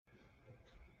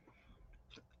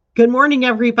Good morning,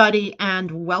 everybody,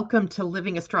 and welcome to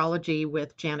Living Astrology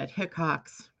with Janet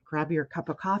Hickox. Grab your cup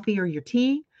of coffee or your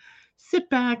tea, sit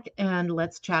back, and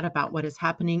let's chat about what is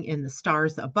happening in the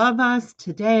stars above us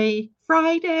today,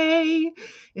 Friday.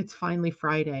 It's finally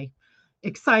Friday.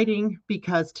 Exciting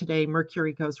because today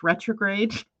Mercury goes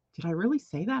retrograde. Did I really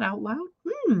say that out loud?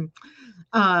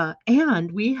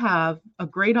 And we have a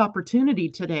great opportunity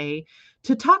today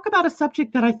to talk about a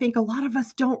subject that I think a lot of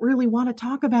us don't really want to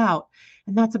talk about,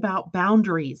 and that's about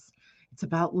boundaries. It's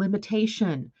about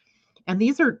limitation. And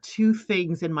these are two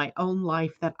things in my own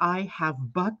life that I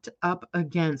have bucked up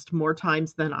against more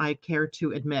times than I care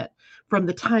to admit. From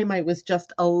the time I was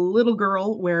just a little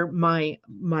girl where my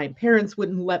parents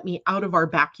wouldn't let me out of our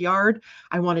backyard.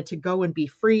 I wanted to go and be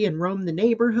free and roam the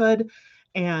neighborhood,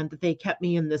 and they kept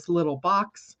me in this little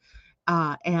box.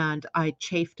 And I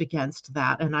chafed against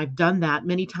that. And I've done that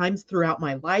many times throughout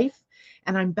my life.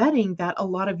 And I'm betting that a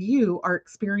lot of you are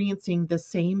experiencing the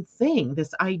same thing,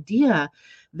 this idea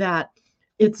that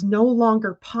it's no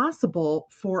longer possible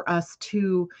for us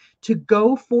to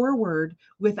go forward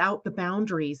without the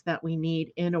boundaries that we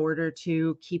need in order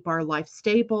to keep our life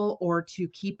stable or to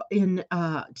keep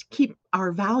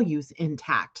our values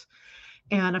intact.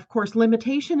 And of course,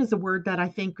 limitation is a word that I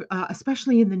think,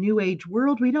 especially in the new age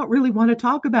world, we don't really want to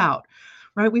talk about,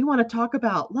 right? We want to talk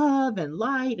about love and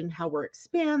light and how we're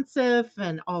expansive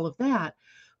and all of that.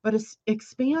 But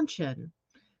expansion,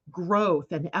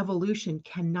 growth, and evolution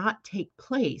cannot take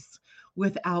place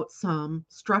without some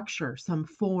structure, some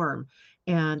form.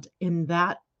 And in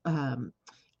that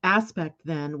aspect,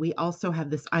 then we also have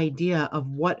this idea of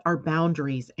what are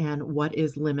boundaries and what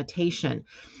is limitation.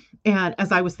 And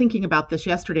as I was thinking about this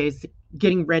yesterday,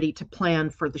 getting ready to plan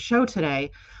for the show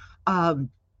today, um,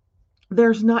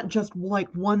 there's not just like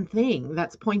one thing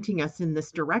that's pointing us in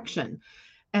this direction.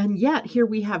 And yet, here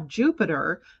we have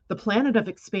Jupiter, the planet of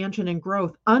expansion and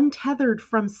growth, untethered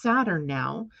from Saturn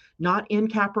now, not in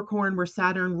Capricorn where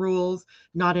Saturn rules,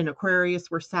 not in Aquarius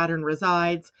where Saturn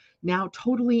resides, now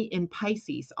totally in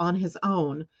Pisces on his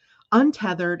own,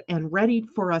 untethered and ready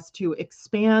for us to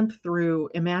expand through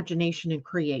imagination and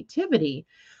creativity.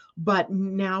 But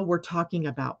now we're talking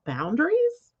about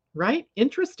boundaries, right?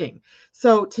 Interesting.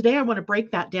 So today I want to break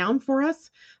that down for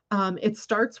us. It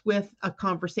starts with a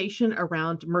conversation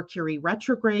around Mercury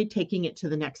retrograde, taking it to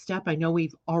the next step. I know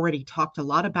we've already talked a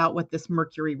lot about what this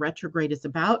Mercury retrograde is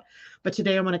about, but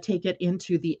today I want to take it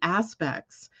into the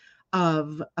aspects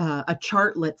of a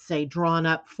chart, let's say, drawn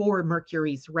up for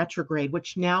Mercury's retrograde,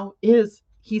 which now is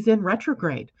he's in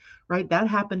retrograde, right? That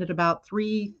happened at about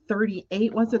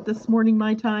 3:38, was it this morning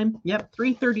my time? Yep,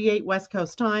 3:38 West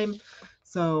Coast time.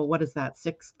 So what is that?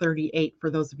 6:38 for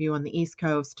those of you on the East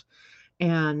Coast.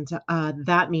 And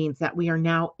that means that we are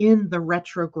now in the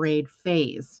retrograde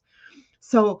phase.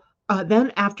 So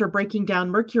then, after breaking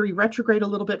down Mercury retrograde a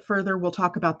little bit further, we'll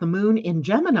talk about the moon in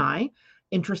Gemini.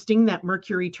 Interesting that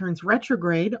Mercury turns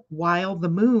retrograde while the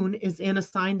moon is in a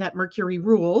sign that Mercury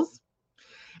rules.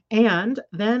 And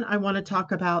then I want to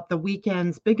talk about the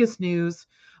weekend's biggest news,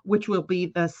 which will be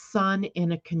the sun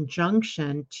in a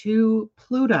conjunction to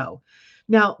Pluto.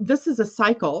 Now, this is a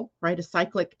cycle, right? A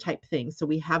cyclic type thing. So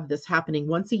we have this happening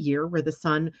once a year where the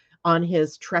sun, on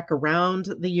his trek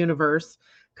around the universe,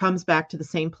 comes back to the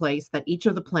same place that each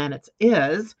of the planets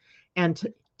is. And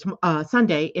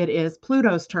Sunday, it is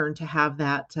Pluto's turn to have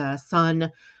that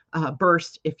sun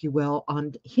burst, if you will,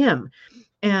 on him.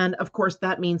 And of course,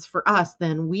 that means for us,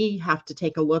 then we have to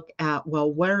take a look at,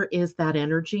 well, where is that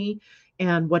energy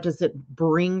and what does it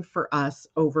bring for us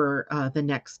over the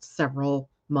next several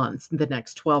months, the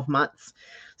next 12 months.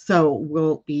 So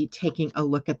we'll be taking a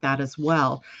look at that as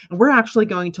well. And we're actually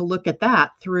going to look at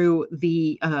that through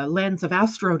the lens of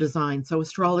astro design, so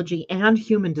astrology and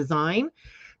human design,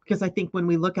 because I think when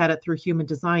we look at it through human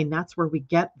design, that's where we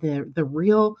get the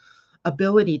real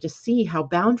ability to see how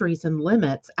boundaries and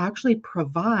limits actually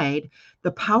provide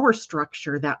the power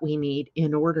structure that we need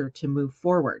in order to move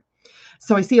forward.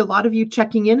 So I see a lot of you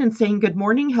checking in and saying good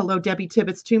morning. Hello, Debbie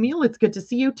Tibbetts Tumiel. It's good to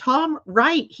see you. Tom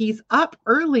Wright, he's up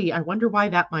early. I wonder why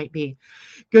that might be.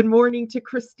 Good morning to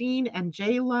Christine and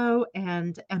J Lo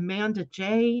and Amanda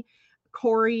J,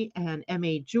 Corey and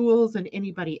M.A. Jules, and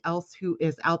anybody else who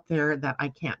is out there that I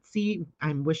can't see.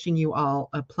 I'm wishing you all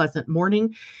a pleasant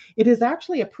morning. It is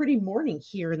actually a pretty morning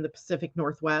here in the Pacific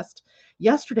Northwest.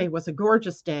 Yesterday was a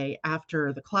gorgeous day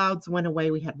after the clouds went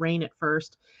away. We had rain at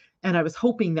first, and I was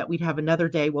hoping that we'd have another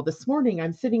day. Well, this morning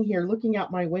I'm sitting here looking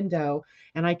out my window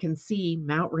and I can see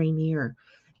Mount Rainier.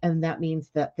 And that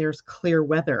means that there's clear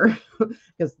weather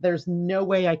because there's no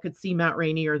way I could see Mount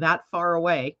Rainier that far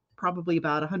away, probably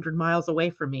about 100 miles away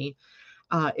from me.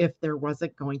 if there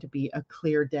wasn't going to be a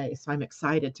clear day. So I'm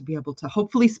excited to be able to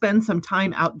hopefully spend some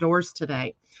time outdoors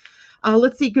today.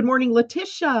 Let's see. Good morning,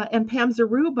 Letitia and Pam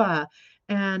Zaruba.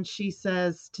 And she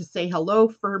says to say hello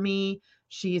for me.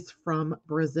 She's from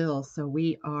Brazil. So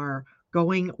we are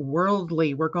going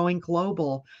worldly. We're going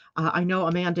global. I know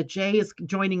Amanda J is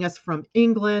joining us from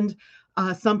England.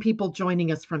 Some people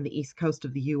joining us from the East Coast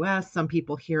of the US, some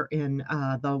people here in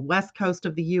the West Coast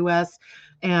of the US.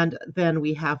 And then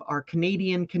we have our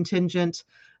Canadian contingent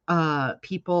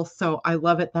people. So I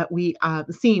love it that we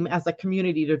seem as a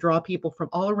community to draw people from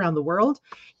all around the world,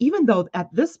 even though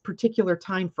at this particular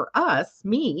time for us,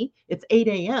 me, it's 8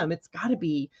 a.m. It's got to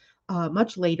be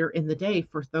much later in the day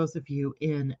for those of you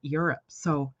in Europe.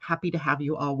 So happy to have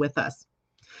you all with us.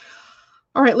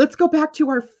 All right, let's go back to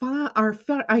our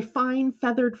fine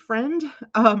feathered friend,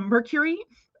 Mercury,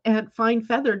 and fine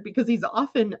feathered because he's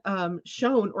often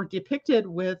shown or depicted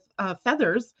with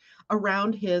feathers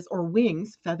around his or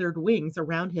wings, feathered wings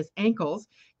around his ankles,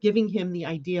 giving him the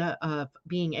idea of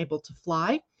being able to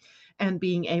fly and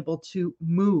being able to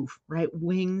move, right?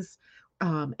 Wings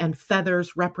and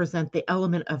feathers represent the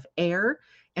element of air.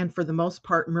 And for the most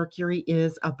part, Mercury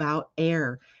is about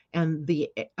air. And the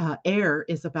air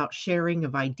is about sharing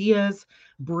of ideas,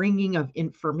 bringing of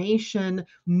information,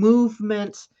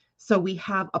 movement. So we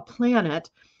have a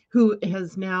planet who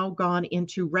has now gone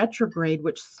into retrograde,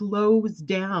 which slows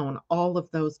down all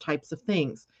of those types of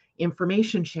things.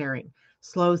 Information sharing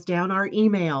slows down our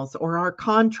emails or our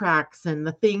contracts, and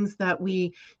the things that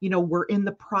we're in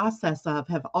the process of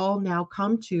have all now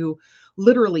come to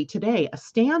literally today a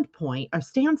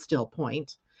standstill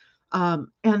point.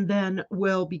 And then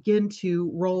we'll begin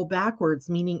to roll backwards,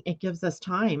 meaning it gives us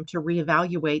time to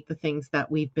reevaluate the things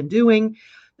that we've been doing.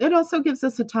 It also gives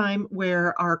us a time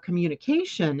where our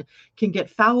communication can get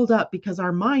fouled up because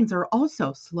our minds are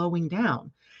also slowing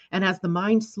down. And as the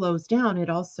mind slows down, it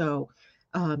also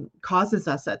causes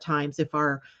us at times, if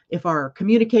our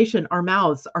communication, our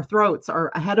mouths, our throats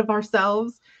are ahead of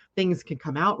ourselves, things can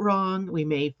come out wrong. We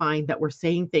may find that we're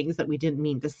saying things that we didn't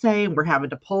mean to say, and we're having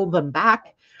to pull them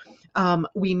back.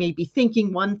 We may be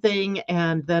thinking one thing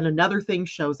and then another thing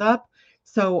shows up.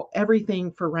 So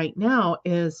everything for right now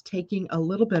is taking a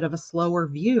little bit of a slower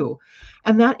view.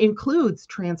 And that includes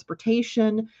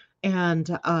transportation.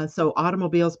 And so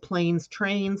automobiles, planes,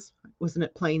 trains, wasn't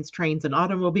it planes, trains, and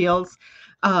automobiles,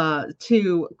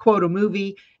 to quote a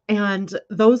movie. And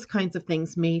those kinds of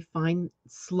things may find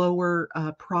slower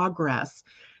progress.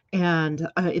 And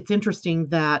it's interesting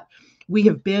that we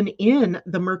have been in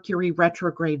the Mercury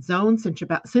retrograde zone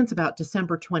since about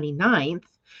December 29th.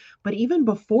 But even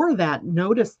before that,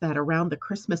 notice that around the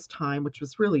Christmas time, which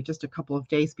was really just a couple of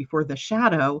days before the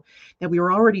shadow, that we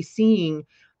were already seeing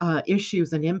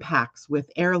issues and impacts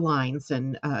with airlines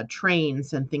and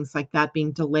trains and things like that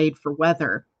being delayed for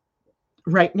weather.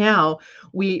 Right now,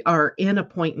 we are in a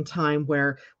point in time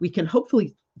where we can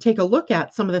hopefully take a look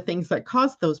at some of the things that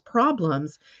caused those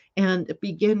problems and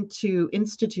begin to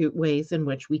institute ways in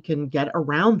which we can get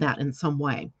around that in some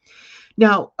way.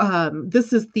 Now,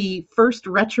 this is the first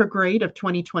retrograde of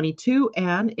 2022,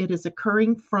 and it is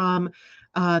occurring from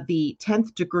the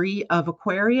 10th degree of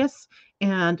Aquarius,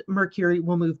 and Mercury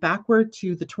will move backward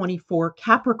to the 24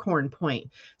 Capricorn point.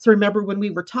 So remember, when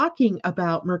we were talking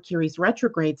about Mercury's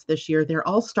retrogrades this year, they're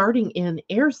all starting in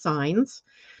air signs,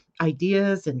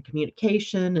 ideas and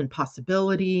communication and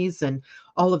possibilities and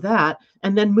all of that,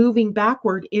 and then moving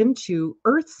backward into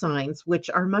earth signs, which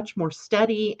are much more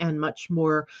steady and much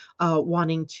more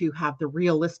wanting to have the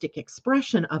realistic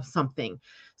expression of something.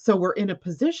 So we're in a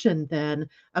position then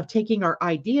of taking our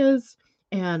ideas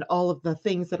and all of the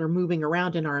things that are moving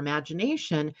around in our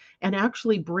imagination and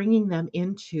actually bringing them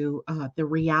into the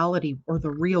reality or the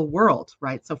real world,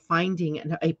 right? So finding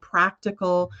a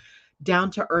practical,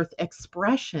 down to earth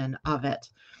expression of it.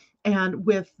 And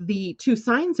with the two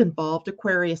signs involved,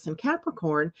 Aquarius and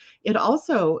Capricorn, it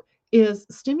also is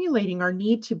stimulating our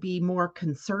need to be more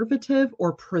conservative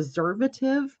or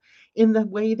preservative in the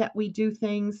way that we do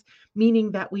things,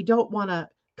 meaning that we don't want to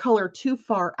color too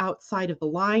far outside of the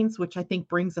lines, which I think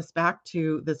brings us back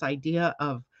to this idea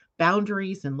of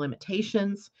boundaries and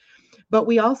limitations. But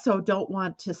we also don't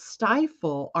want to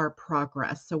stifle our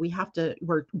progress. So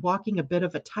we're walking a bit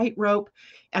of a tightrope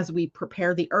as we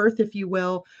prepare the earth, if you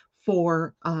will,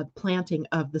 for planting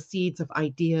of the seeds of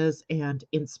ideas and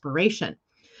inspiration.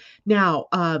 Now,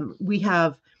 we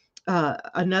have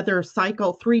another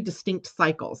cycle, three distinct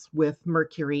cycles with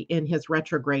Mercury in his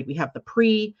retrograde. We have the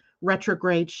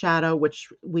retrograde shadow, which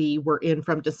we were in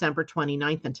from December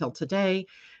 29th until today.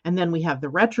 And then we have the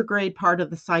retrograde part of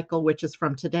the cycle, which is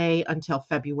from today until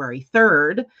February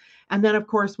 3rd. And then, of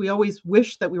course, we always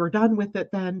wish that we were done with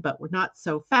it then, but we're not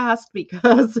so fast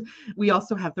because we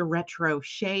also have the retro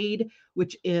shade,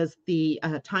 which is the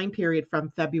time period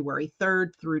from February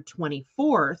 3rd through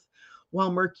 24th,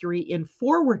 while Mercury in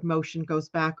forward motion goes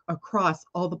back across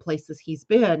all the places he's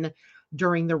been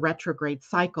during the retrograde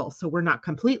cycle. So we're not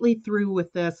completely through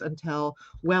with this until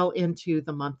well into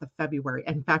the month of February.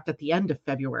 In fact, at the end of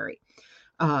February,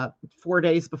 4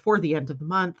 days before the end of the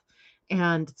month.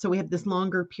 And so we have this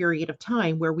longer period of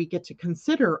time where we get to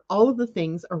consider all of the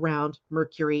things around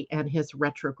Mercury and his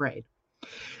retrograde.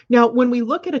 Now, when we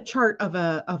look at a chart of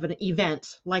an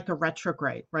event like a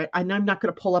retrograde, right? And I'm not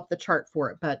going to pull up the chart for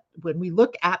it, but when we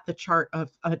look at the chart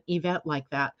of an event like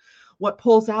that, what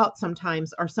pulls out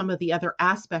sometimes are some of the other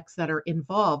aspects that are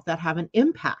involved that have an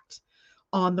impact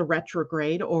on the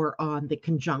retrograde or on the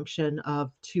conjunction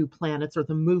of two planets or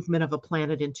the movement of a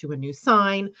planet into a new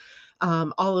sign.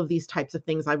 All of these types of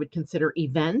things I would consider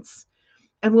events.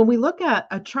 And when we look at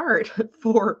a chart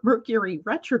for Mercury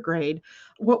retrograde,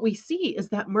 what we see is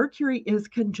that Mercury is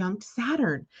conjunct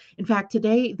Saturn. In fact,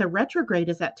 today the retrograde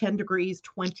is at 10 degrees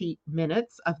 20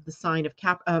 minutes of the sign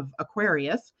of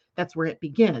Aquarius. That's where it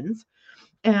begins.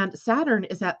 And Saturn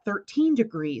is at 13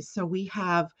 degrees. So we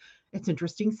have, it's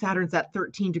interesting, Saturn's at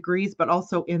 13 degrees, but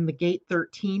also in the gate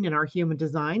 13 in our human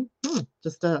design.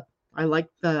 I like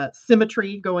the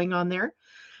symmetry going on there.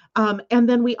 And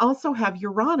then we also have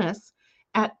Uranus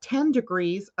at 10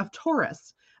 degrees of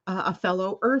Taurus, a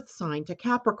fellow Earth sign to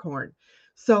Capricorn.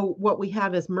 So what we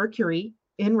have is Mercury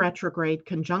in retrograde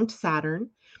conjunct Saturn,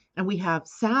 and we have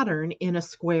Saturn in a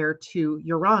square to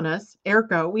Uranus.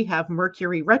 Ergo, we have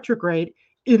Mercury retrograde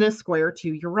in a square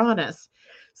to Uranus.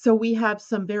 So we have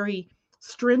some very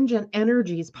stringent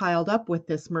energies piled up with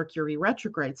this Mercury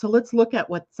retrograde. So let's look at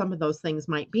what some of those things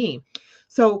might be.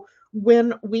 So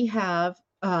when we have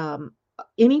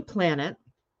any planet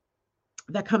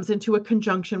that comes into a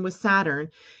conjunction with Saturn,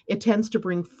 it tends to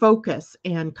bring focus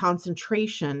and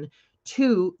concentration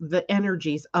to the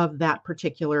energies of that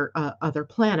particular other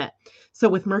planet. So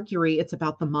with Mercury, it's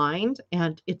about the mind,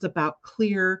 and it's about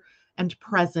clear and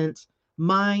present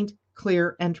mind,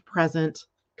 clear and present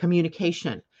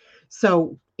communication.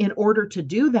 So in order to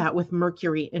do that with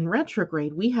Mercury in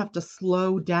retrograde, we have to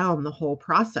slow down the whole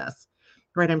process.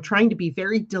 Right. I'm trying to be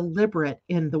very deliberate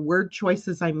in the word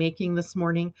choices I'm making this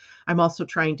morning. I'm also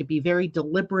trying to be very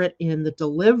deliberate in the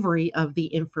delivery of the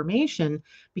information,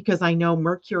 because I know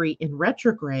Mercury in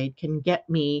retrograde can get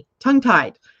me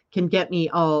tongue-tied, can get me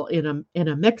all in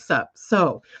a mix-up.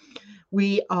 So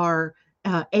we are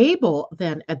able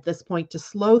then at this point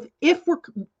to if we're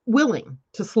willing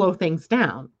to slow things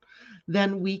down,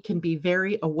 then we can be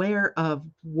very aware of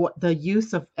what the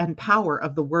use of and power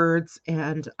of the words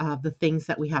and the things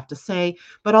that we have to say,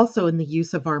 but also in the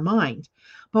use of our mind.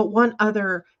 But one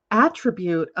other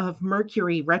attribute of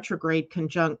Mercury retrograde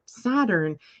conjunct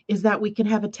Saturn is that we can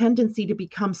have a tendency to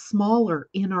become smaller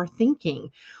in our thinking,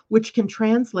 which can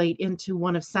translate into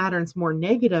one of Saturn's more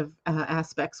negative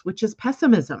aspects, which is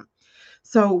pessimism.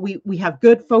 So we have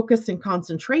good focus and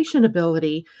concentration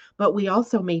ability, but we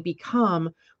also may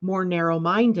become more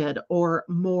narrow-minded or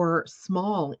more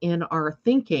small in our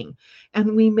thinking.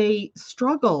 And we may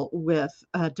struggle with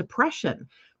depression,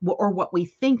 or what we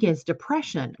think is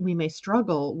depression. We may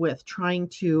struggle with trying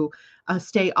to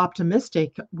stay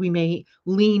optimistic. We may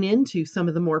lean into some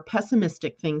of the more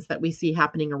pessimistic things that we see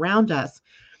happening around us.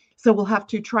 So we'll have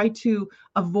to try to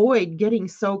avoid getting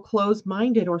so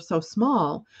closed-minded or so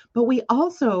small. But we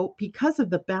also, because of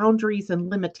the boundaries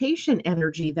and limitation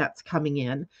energy that's coming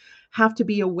in, have to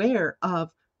be aware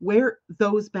of where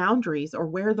those boundaries or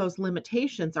where those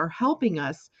limitations are helping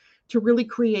us to really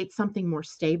create something more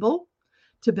stable,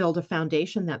 to build a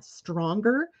foundation that's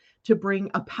stronger, to bring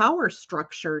a power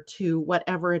structure to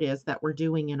whatever it is that we're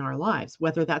doing in our lives,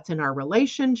 whether that's in our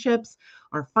relationships,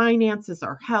 our finances,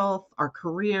 our health, our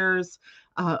careers,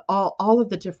 all of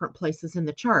the different places in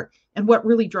the chart. And what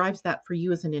really drives that for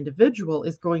you as an individual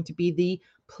is going to be the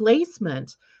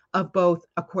placement of both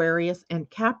Aquarius and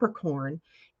Capricorn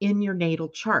in your natal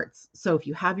charts. So if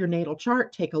you have your natal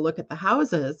chart, take a look at the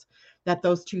houses that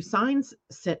those two signs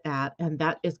sit at, and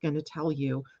that is going to tell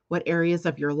you what areas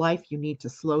of your life you need to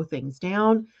slow things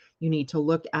down. You need to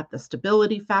look at the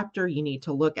stability factor. You need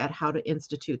to look at how to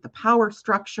institute the power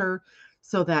structure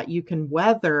so that you can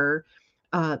weather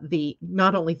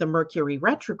not only the Mercury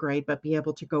retrograde, but be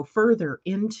able to go further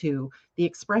into the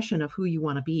expression of who you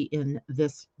want to be in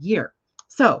this year.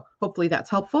 So hopefully that's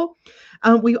helpful.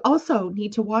 We also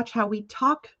need to watch how we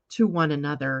talk to one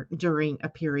another during a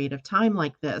period of time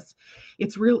like this.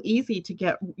 It's real easy to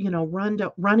get,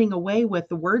 running away with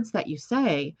the words that you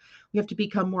say. We have to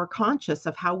become more conscious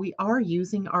of how we are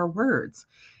using our words,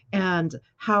 and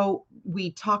how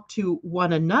we talk to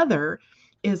one another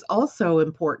is also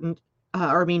important.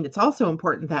 It's also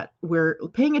important that we're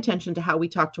paying attention to how we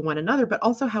talk to one another, but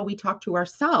also how we talk to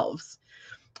ourselves.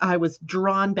 I was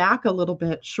drawn back a little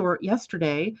bit short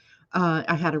yesterday.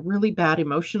 I had a really bad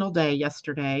emotional day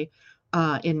yesterday.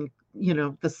 The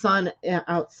sun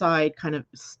outside kind of,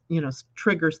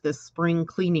 triggers this spring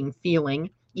cleaning feeling,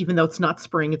 even though it's not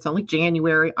spring, it's only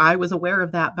January. I was aware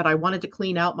of that, but I wanted to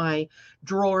clean out my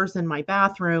drawers in my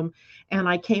bathroom. And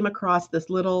I came across this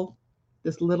little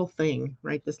thing,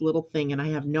 right? This little thing. And I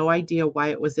have no idea why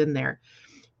it was in there,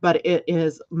 but it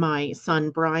is my son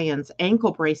Brian's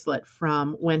ankle bracelet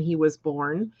from when he was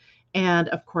born. And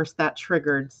of course, that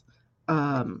triggered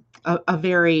a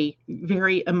very,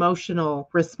 very emotional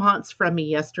response from me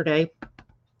yesterday.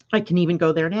 I can even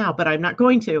go there now, but I'm not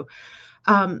going to.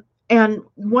 And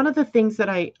one of the things that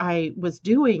I was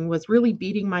doing was really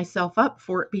beating myself up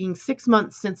for it being 6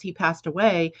 months since he passed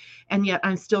away. And yet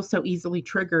I'm still so easily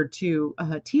triggered to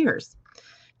tears.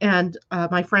 And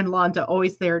my friend Londa,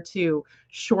 always there to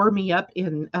shore me up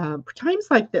in times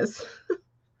like this.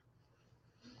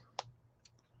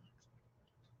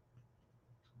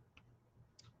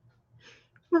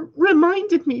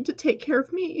 Reminded me to take care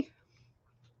of me.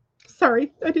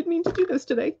 Sorry, I didn't mean to do this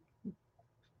today.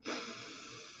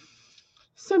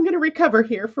 So I'm going to recover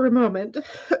here for a moment.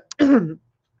 The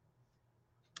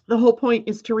whole point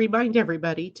is to remind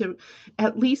everybody to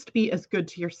at least be as good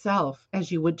to yourself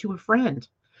as you would to a friend.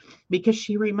 Because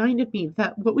she reminded me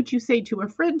that, what would you say to a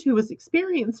friend who was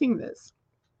experiencing this?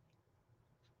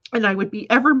 And I would be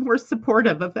ever more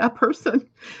supportive of that person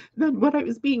than what I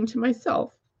was being to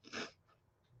myself.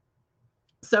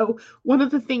 So one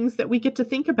of the things that we get to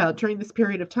think about during this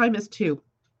period of time is to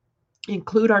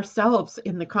include ourselves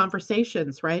in the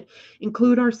conversations, right?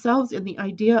 Include ourselves in the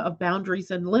idea of boundaries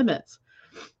and limits.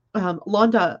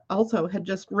 Londa also had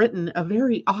just written a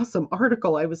very awesome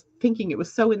article. I was thinking it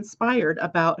was so inspired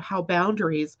about how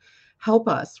boundaries help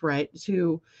us, right,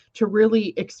 to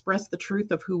really express the truth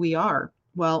of who we are.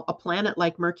 Well, a planet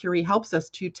like Mercury helps us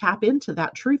to tap into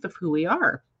that truth of who we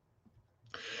are.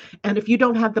 And if you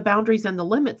don't have the boundaries and the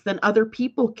limits, then other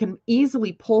people can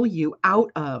easily pull you out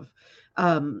of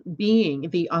being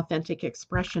the authentic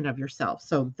expression of yourself.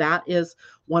 So that is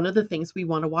one of the things we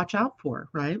want to watch out for,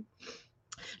 right?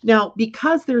 Now,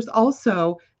 because there's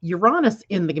also Uranus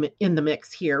in the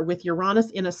mix here, with Uranus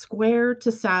in a square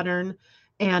to Saturn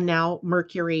and now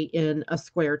Mercury in a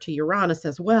square to Uranus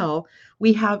as well,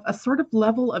 we have a sort of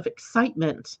level of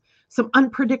excitement, some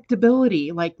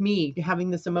unpredictability, like me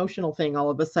having this emotional thing all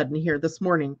of a sudden here this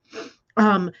morning.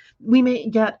 We may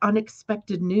get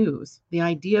unexpected news. The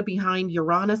idea behind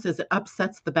Uranus is it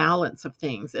upsets the balance of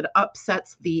things. It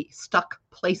upsets the stuck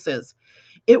places.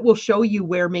 It will show you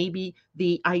where maybe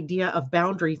the idea of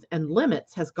boundaries and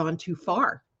limits has gone too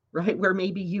far, right? Where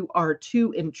maybe you are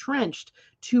too entrenched,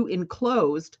 too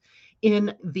enclosed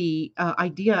in the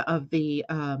idea of the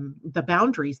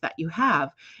boundaries that you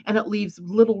have, and it leaves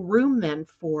little room then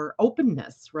for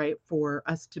openness, right? For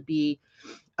us to be,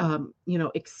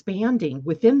 expanding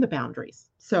within the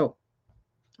boundaries. So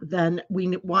then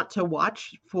we want to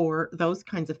watch for those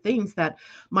kinds of things that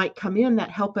might come in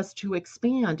that help us to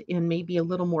expand in maybe a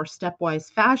little more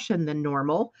stepwise fashion than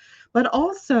normal, but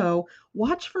also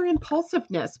watch for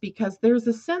impulsiveness, because there's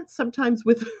a sense sometimes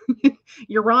with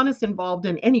Uranus involved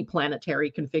in any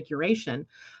planetary configuration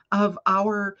of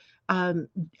our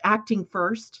acting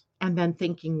first and then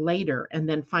thinking later, and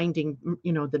then finding,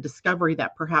 the discovery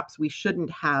that perhaps we shouldn't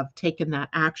have taken that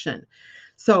action.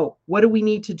 So what do we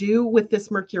need to do with this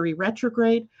Mercury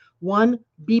retrograde? 1,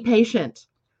 be patient.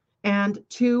 And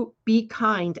 2, be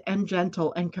kind and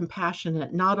gentle and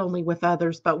compassionate, not only with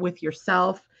others, but with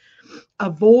yourself.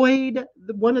 Avoid,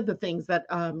 one of the things that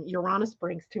Uranus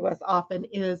brings to us often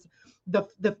is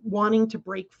the wanting to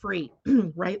break free,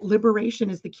 right? Liberation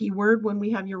is the key word when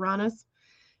we have Uranus.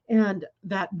 And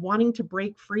that wanting to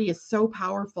break free is so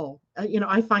powerful.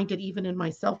 I find it even in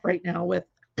myself right now with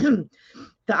the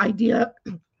idea,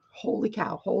 holy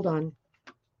cow, hold on,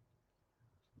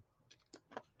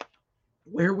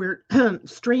 where we're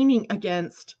straining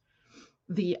against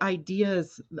the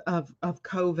ideas of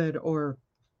COVID, or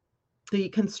the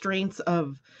constraints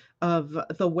of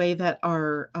the way that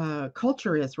our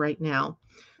culture is right now.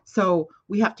 So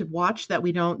we have to watch that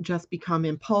we don't just become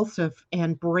impulsive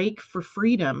and break for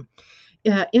freedom.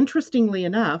 Interestingly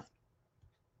enough,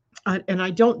 And I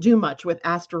don't do much with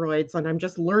asteroids, and I'm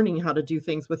just learning how to do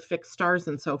things with fixed stars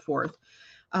and so forth.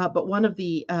 But one of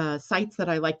the sites that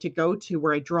I like to go to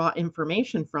where I draw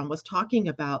information from was talking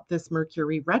about this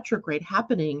Mercury retrograde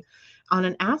happening on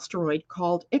an asteroid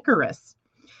called Icarus.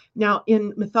 Now,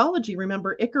 in mythology,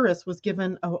 remember, Icarus was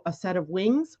given a set of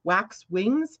wings, wax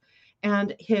wings,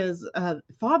 and his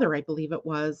father, I believe it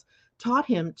was, taught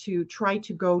him to try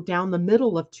to go down the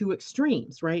middle of two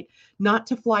extremes, right? Not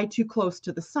to fly too close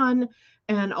to the sun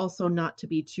and also not to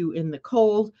be too in the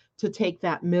cold, to take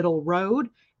that middle road.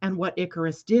 And what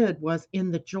Icarus did was,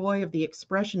 in the joy of the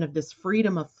expression of this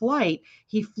freedom of flight,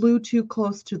 he flew too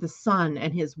close to the sun,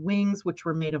 and his wings, which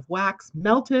were made of wax,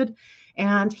 melted,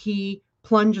 and he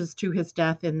plunges to his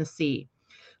death in the sea.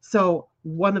 So,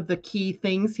 one of the key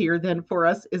things here then for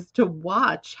us is to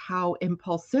watch how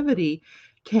impulsivity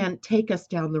can take us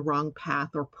down the wrong path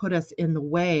or put us in the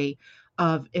way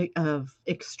of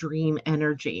extreme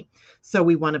energy. So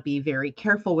we want to be very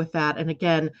careful with that. And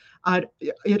again,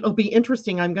 it'll be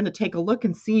interesting. I'm going to take a look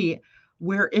and see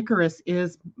where Icarus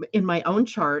is in my own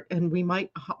chart, and we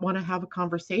might want to have a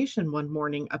conversation one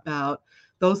morning about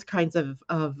those kinds of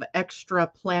extra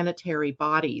planetary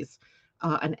bodies,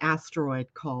 an asteroid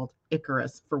called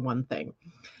Icarus, for one thing.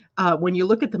 When you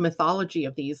look at the mythology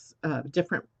of these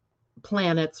different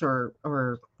planets or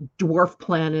dwarf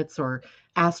planets or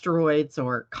asteroids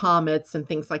or comets and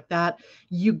things like that,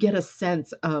 you get a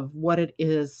sense of what it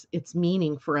is, its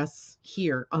meaning for us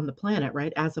here on the planet,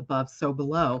 right? As above, so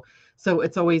below. So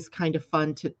it's always kind of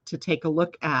fun to take a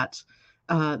look at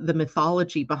the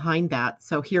mythology behind that.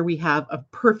 So here we have a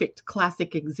perfect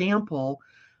classic example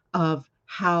of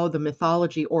how the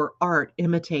mythology or art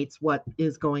imitates what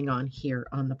is going on here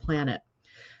on the planet.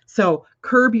 So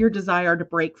curb your desire to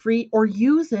break free or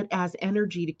use it as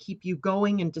energy to keep you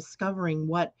going and discovering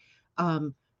what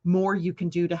more you can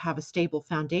do to have a stable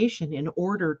foundation in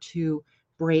order to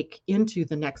break into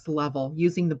the next level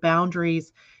using the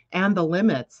boundaries and the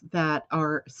limits that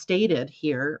are stated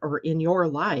here or in your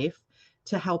life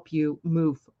to help you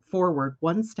move forward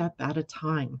one step at a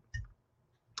time.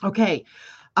 Okay.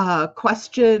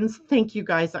 Questions. Thank you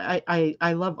guys.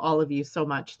 I love all of you so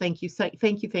much. Thank you.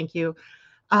 Thank you. Thank you.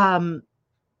 Um,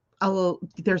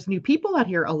 there's new people out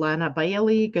here. Alana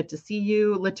Bailey, good to see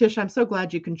you. Letitia, I'm so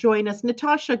glad you can join us.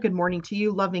 Natasha, good morning to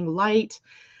you. Loving light.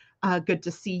 Good to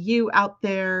see you out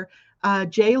there.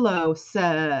 Lo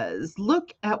says,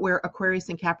 look at where Aquarius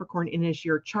and Capricorn is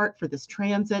your chart for this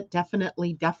transit.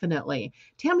 Definitely, definitely.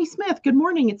 Tammy Smith, good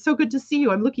morning. It's so good to see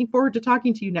you. I'm looking forward to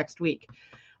talking to you next week.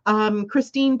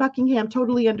 Christine Buckingham,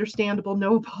 totally understandable.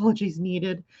 No apologies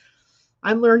needed.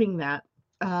 I'm learning that.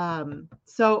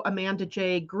 So Amanda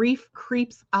J, grief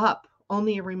creeps up.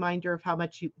 Only a reminder of how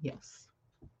much you, yes.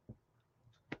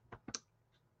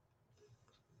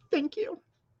 Thank you.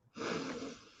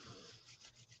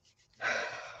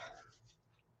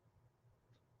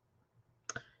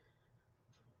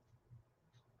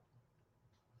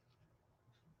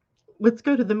 Let's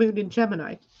go to the moon in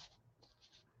Gemini.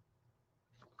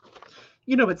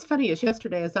 You know, what's funny is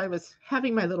yesterday as I was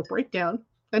having my little breakdown,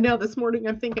 and now this morning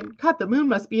I'm thinking, God, the moon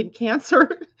must be in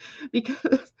Cancer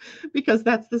because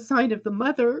that's the sign of the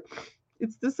mother.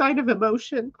 It's the sign of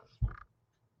emotion.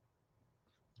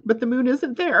 But the moon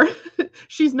isn't there.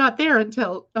 She's not there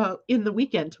until in the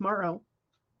weekend, tomorrow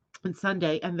and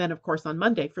Sunday, and then of course on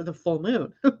Monday for the full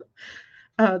moon.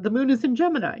 The moon is in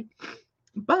Gemini,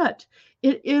 but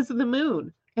it is the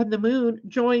moon, and the moon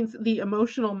joins the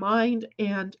emotional mind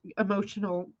and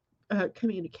emotional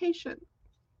communication.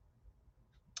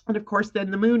 And of course,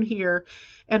 then the moon here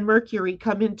and Mercury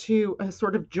come into a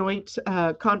sort of joint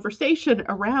conversation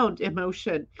around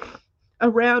emotion,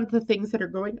 around the things that are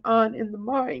going on in the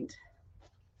mind.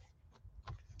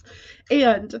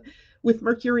 And with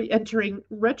Mercury entering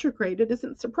retrograde, it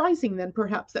isn't surprising then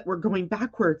perhaps that we're going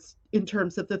backwards in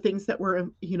terms of the things that we're,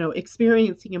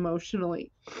 experiencing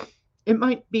emotionally. It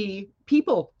might be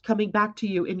people coming back to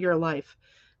you in your life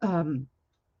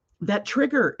that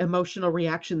trigger emotional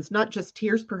reactions, not just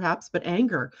tears perhaps, but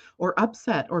anger or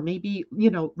upset, or maybe,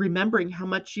 remembering how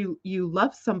much you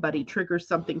love somebody triggers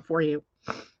something for you.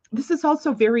 This is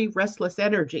also very restless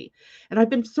energy. And I've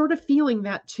been sort of feeling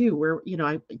that too, where,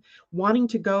 I wanting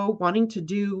to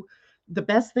do the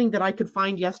best thing that I could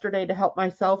find yesterday to help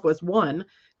myself was one,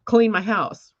 clean my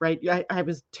house, right? I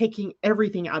was taking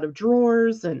everything out of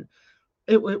drawers, and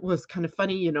it was kind of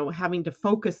funny, having to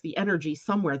focus the energy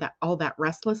somewhere, that all that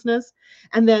restlessness,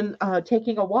 and then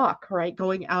taking a walk, right?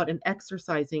 Going out and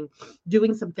exercising,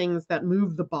 doing some things that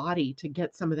move the body to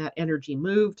get some of that energy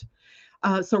moved.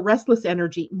 So restless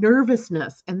energy,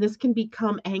 nervousness, and this can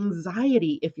become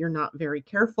anxiety if you're not very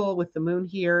careful with the moon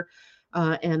here.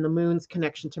 And the moon's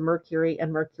connection to Mercury,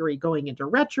 and Mercury going into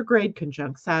retrograde,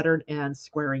 conjunct Saturn, and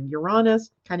squaring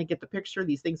Uranus. Kind of get the picture.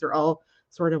 These things are all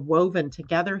sort of woven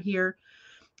together here.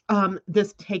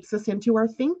 This takes us into our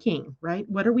thinking, right?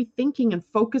 What are we thinking and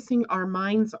focusing our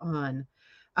minds on?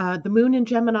 The moon in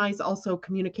Gemini is also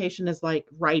communication is like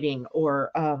writing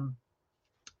or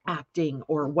acting,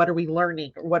 or what are we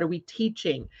learning, or what are we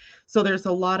teaching. So there's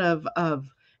a lot of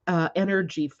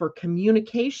energy for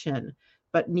communication,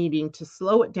 but needing to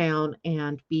slow it down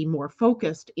and be more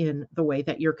focused in the way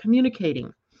that you're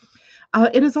communicating.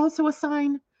 It is also a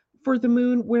sign for the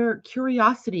moon where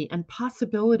curiosity and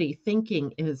possibility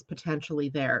thinking is potentially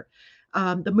there.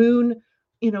 The moon,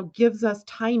 gives us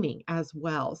timing as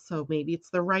well. So maybe it's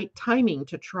the right timing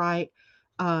to try,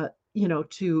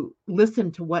 to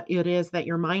listen to what it is that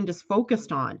your mind is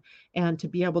focused on, and to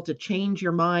be able to change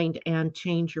your mind and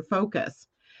change your focus.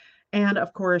 And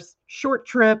of course, short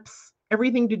trips,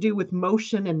 everything to do with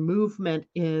motion and movement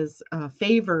is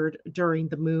favored during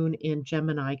the moon in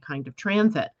Gemini kind of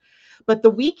transit. But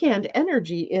the weekend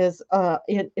energy is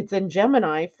it's in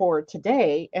Gemini for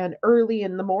today, and early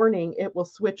in the morning it will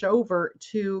switch over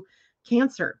to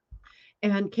Cancer.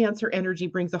 And Cancer energy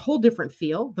brings a whole different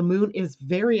feel. The moon is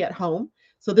very at home.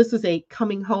 So this is a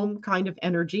coming home kind of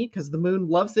energy because the moon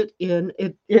loves it in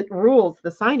it rules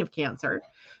the sign of Cancer.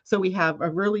 So we have a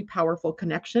really powerful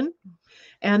connection.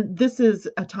 And this is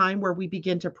a time where we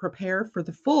begin to prepare for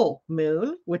the full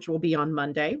moon, which will be on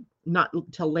Monday, not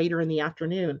until later in the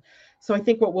afternoon. So I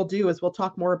think what we'll do is we'll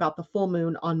talk more about the full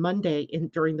moon on Monday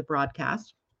during the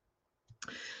broadcast.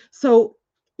 So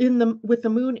in the with the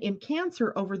moon in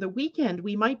Cancer over the weekend,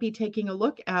 we might be taking a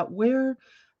look at where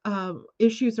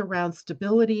issues around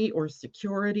stability or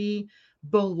security,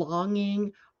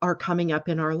 belonging are coming up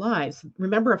in our lives.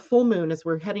 Remember, a full moon, as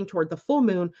we're heading toward the full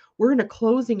moon, we're in a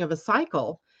closing of a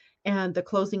cycle. And the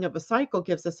closing of a cycle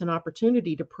gives us an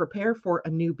opportunity to prepare for a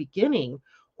new beginning,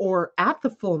 or at the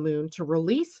full moon to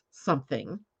release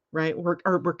something, right?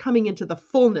 We're coming into the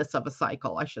fullness of a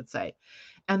cycle, I should say,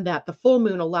 and that the full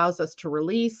moon allows us to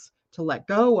release, to let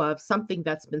go of something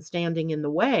that's been standing in the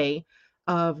way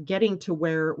of getting to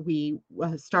where we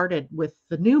started with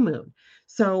the new moon.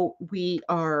 So we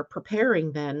are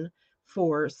preparing then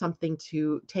for something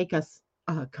to take us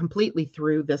completely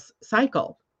through this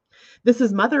cycle. This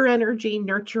is mother energy,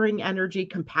 nurturing energy,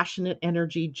 compassionate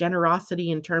energy,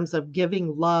 generosity in terms of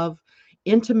giving love.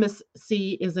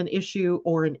 Intimacy is an issue,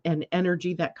 or an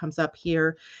energy that comes up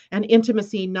here. And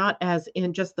intimacy, not as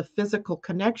in just the physical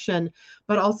connection,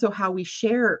 but also how we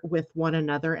share with one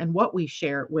another and what we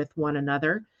share with one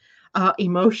another.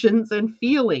 Emotions and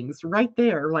feelings right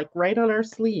there, like right on our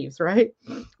sleeves, right?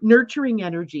 Nurturing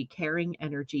energy, caring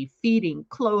energy, feeding,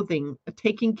 clothing,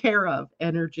 taking care of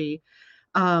energy.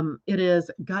 It is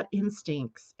gut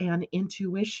instincts and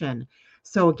intuition.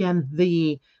 So again,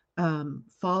 the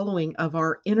following of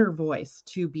our inner voice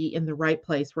to be in the right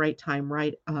place, right time,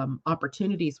 right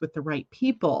opportunities with the right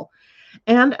people.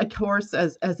 And of course,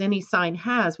 as any sign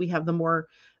has, we have the more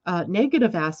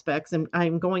negative aspects, and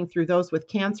I'm going through those with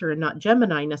Cancer and not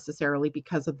Gemini necessarily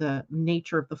because of the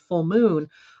nature of the full moon,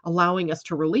 allowing us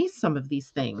to release some of these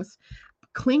things.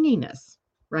 Clinginess,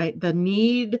 right? The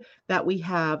need that we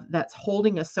have that's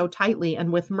holding us so tightly.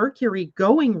 And with Mercury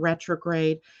going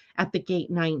retrograde at the gate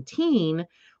 19,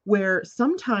 where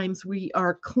sometimes we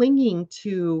are clinging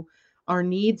to our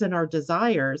needs and our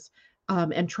desires,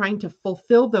 and trying to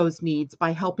fulfill those needs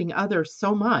by helping others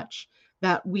so much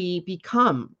that we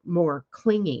become more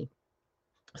clingy.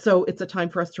 So it's a time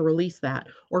for us to release that,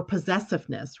 or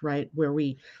possessiveness, right? Where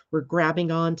we're grabbing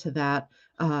on to that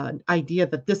idea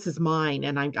that this is mine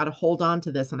and I've got to hold on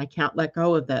to this and I can't let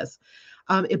go of this.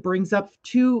 It brings up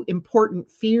two important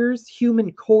fears,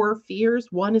 human core fears.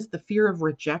 One is the fear of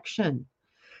rejection.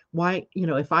 Why,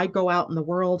 if I go out in the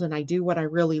world and I do what I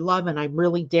really love and I'm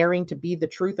really daring to be the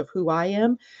truth of who I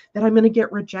am, that I'm going to get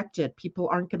rejected. People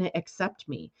aren't going to accept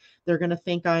me. They're going to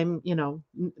think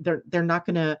they're not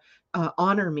going to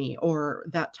honor me, or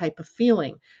that type of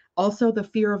feeling. Also, the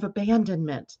fear of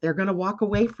abandonment. They're going to walk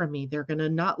away from me. They're going to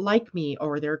not like me,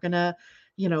 or they're going to,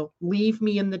 leave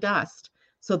me in the dust.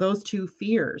 So those two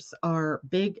fears are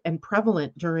big and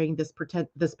prevalent during this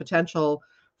potential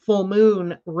full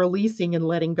moon releasing and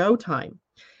letting go time.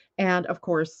 And of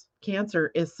course,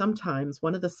 Cancer is sometimes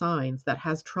one of the signs that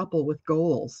has trouble with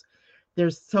goals.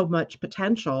 There's so much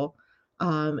potential,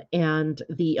 and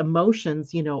the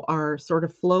emotions, are sort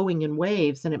of flowing in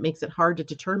waves, and it makes it hard to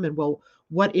determine, well,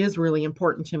 what is really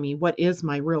important to me? What is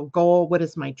my real goal? What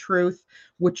is my truth?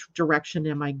 Which direction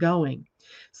am I going?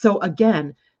 So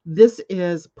again, this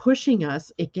is pushing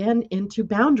us again into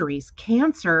boundaries.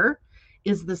 Cancer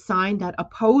is the sign that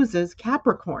opposes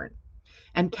Capricorn.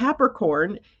 And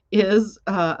Capricorn is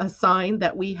a sign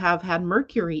that we have had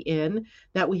Mercury in,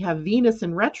 that we have Venus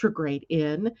in retrograde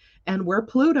in, and where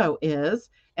Pluto is,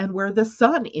 and where the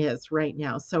sun is right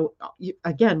now. So,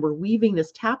 again, we're weaving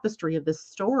this tapestry of this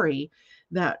story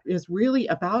that is really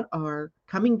about our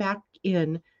coming back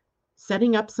in,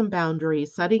 setting up some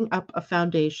boundaries, setting up a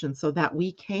foundation so that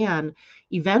we can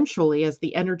eventually, as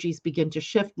the energies begin to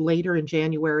shift later in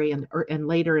January and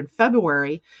later in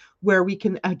February, where we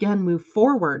can again move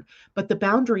forward. But the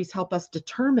boundaries help us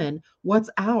determine what's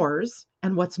ours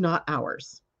and what's not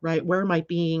ours, right? Where am I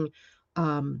being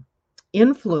um,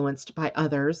 influenced by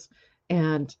others?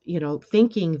 And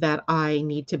thinking that I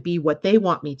need to be what they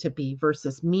want me to be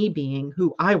versus me being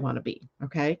who I want to be.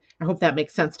 Okay, I hope that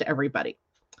makes sense to everybody.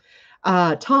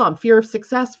 Tom, fear of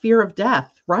success, fear of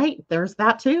death, right? There's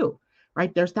that too,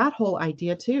 right? There's that whole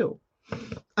idea too.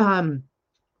 Um,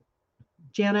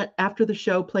 Janet, after the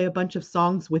show, play a bunch of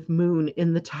songs with Moon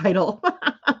in the title.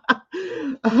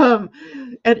 um,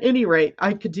 at any rate,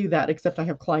 I could do that, except I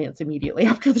have clients immediately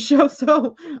after the show,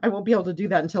 so I won't be able to do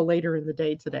that until later in the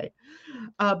day today.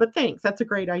 But thanks. That's a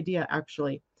great idea,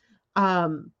 actually.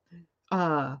 Um,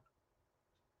 uh,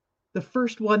 the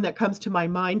first one that comes to my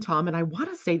mind, Tom, and I want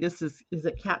to say this is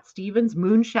it Cat Stevens,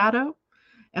 Moon Shadow?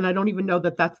 And I don't even know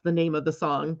that that's the name of the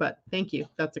song, but thank you.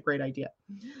 That's a great idea.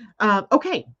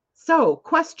 Okay, so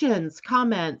questions,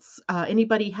 comments.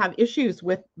 Anybody have issues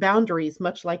with boundaries,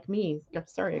 much like me?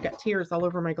 Sorry, I got tears all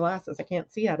over my glasses. I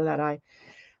can't see out of that eye.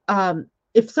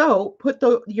 If so, put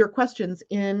your questions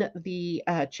in the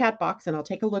chat box, and I'll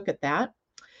take a look at that.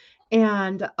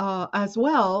 And as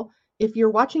well, if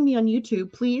you're watching me on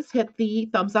YouTube, please hit the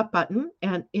thumbs up button.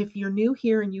 And if you're new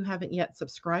here and you haven't yet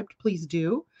subscribed, please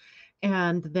do.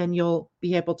 And then you'll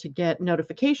be able to get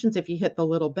notifications if you hit the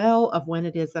little bell of when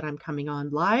it is that I'm coming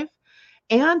on live.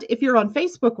 And if you're on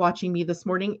Facebook watching me this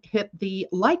morning, hit the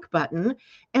like button.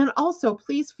 And also,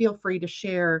 please feel free to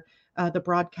share the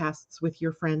broadcasts with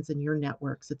your friends and your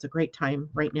networks. It's a great time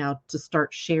right now to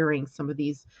start sharing some of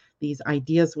these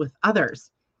ideas with others.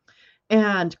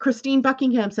 And Christine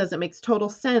Buckingham says it makes total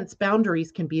sense.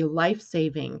 Boundaries can be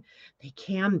life-saving. They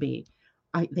can be.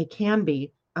 They can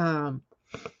be. I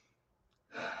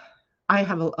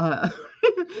have I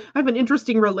have an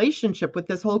interesting relationship with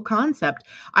this whole concept.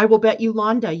 I will bet you,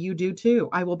 Londa, you do too.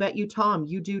 I will bet you, Tom,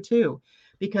 you do too,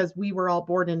 because we were all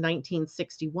born in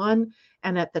 1961,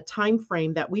 and at the time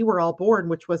frame that we were all born,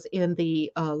 which was in the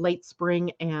late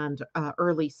spring and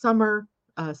early summer,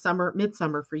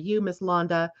 midsummer for you, Miss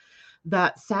Londa,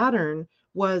 that Saturn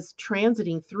was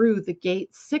transiting through the gate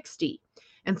 60.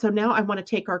 And so now I want to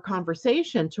take our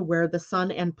conversation to where the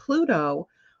Sun and Pluto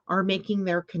are making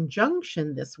their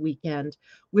conjunction this weekend,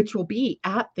 which will be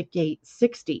at the gate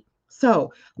 60.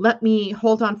 So let me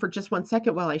hold on for just 1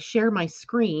 second while I share my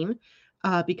screen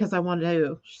because I want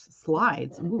to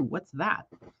slides. Ooh, what's that?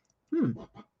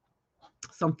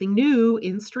 Something new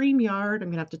in StreamYard. I'm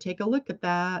going to have to take a look at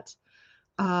that.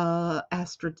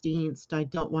 Astrodeens. I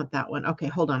don't want that one. Okay,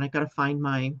 hold on. I got to find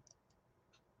my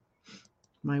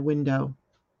window.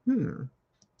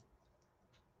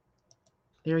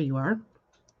 There you are.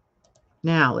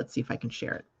 Now let's see if I can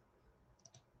share it.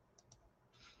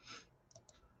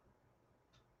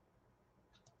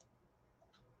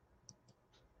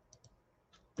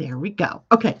 There we go.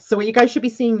 Okay, so what you guys should be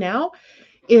seeing now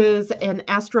is an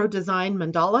astro design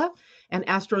mandala. And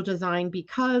astro design,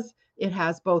 because it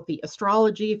has both the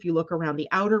astrology. If you look around the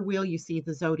outer wheel, you see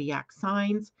the zodiac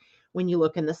signs. When you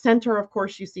look in the center, of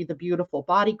course, you see the beautiful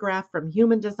body graph from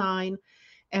human design.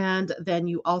 And then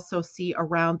you also see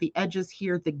around the edges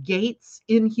here the gates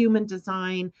in human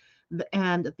design.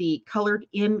 And the colored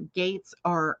in gates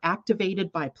are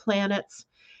activated by planets.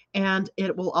 And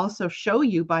it will also show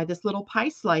you by this little pie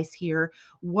slice here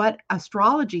what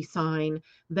astrology sign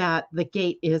that the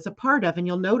gate is a part of. And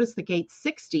you'll notice the gate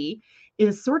 60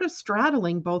 is sort of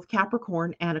straddling both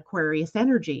Capricorn and Aquarius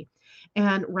energy.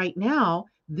 And right now,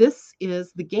 this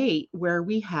is the gate where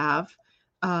we have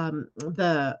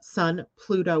the Sun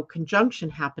Pluto conjunction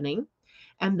happening.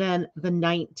 And then the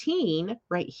 19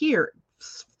 right here,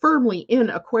 firmly in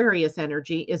Aquarius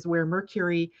energy, is where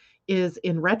Mercury is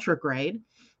in retrograde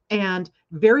and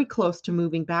very close to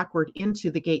moving backward into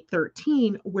the gate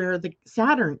 13 where the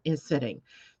Saturn is sitting.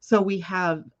 So we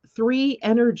have three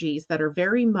energies that are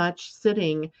very much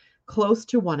sitting close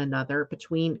to one another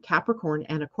between Capricorn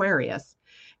and Aquarius.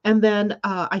 And then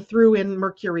I threw in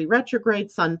Mercury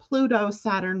retrograde, Sun, Pluto,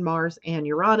 Saturn, Mars, and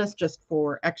Uranus just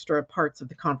for extra parts of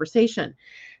the conversation.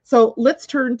 So let's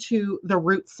turn to the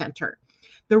root center.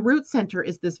 The root center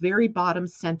is this very bottom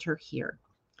center here.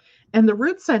 And the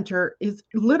root center is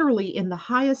literally in the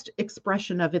highest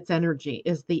expression of its energy,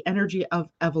 is the energy of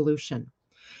evolution.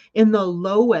 In the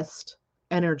lowest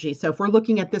energy, so if we're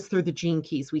looking at this through the gene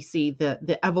keys, we see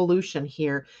the evolution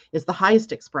here is the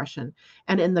highest expression.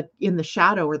 And in the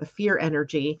shadow or the fear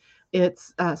energy,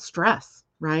 it's stress,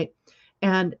 right?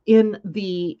 And in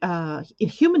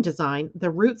human design,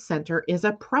 the root center is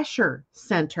a pressure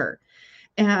center.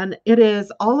 And it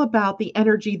is all about the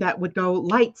energy that would go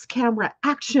lights, camera,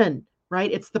 action,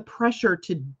 right? It's the pressure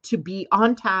to be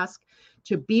on task,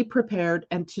 to be prepared,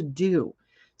 and to do.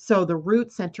 So the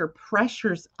root center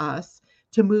pressures us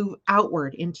to move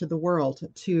outward into the world,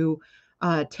 to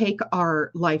take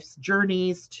our life's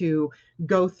journeys, to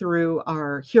go through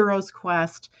our hero's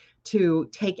quest, to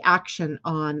take action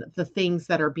on the things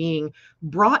that are being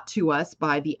brought to us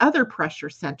by the other pressure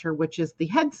center, which is the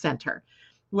head center.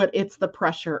 It's the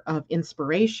pressure of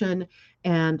inspiration,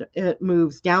 and it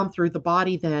moves down through the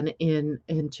body then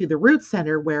into the root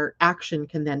center where action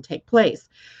can then take place.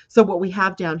 So what we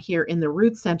have down here in the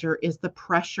root center is the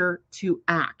pressure to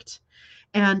act.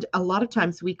 And a lot of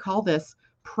times we call this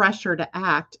pressure to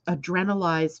act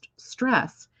adrenalized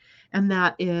stress. And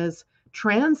that is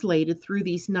translated through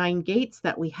these 9 gates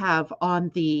that we have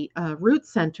on the root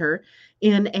center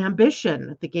in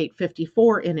ambition, the gate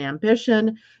 54 in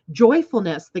ambition,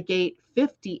 joyfulness, the gate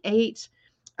 58,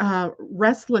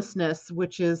 restlessness,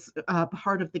 which is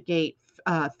part of the gate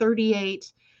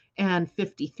 38 and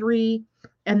 53.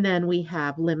 And then we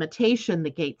have limitation, the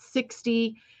gate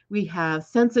 60. We have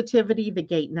sensitivity, the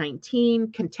gate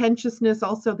 19, contentiousness,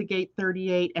 also the gate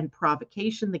 38, and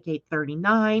provocation, the gate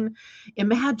 39,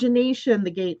 imagination,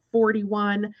 the gate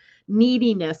 41,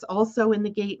 neediness, also in the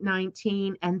gate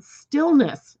 19, and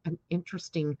stillness, an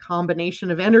interesting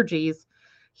combination of energies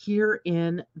here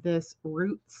in this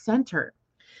root center.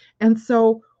 And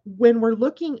so when we're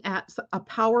looking at a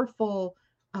powerful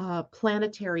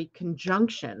planetary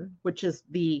conjunction, which is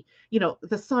the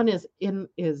sun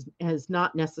is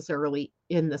not necessarily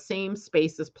in the same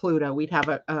space as Pluto. We'd have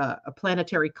a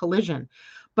planetary collision,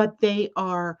 but they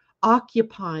are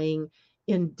occupying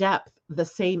in depth the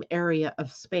same area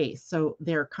of space. So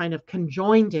they're kind of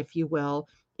conjoined, if you will,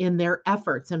 in their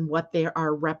efforts and what they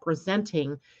are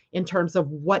representing in terms of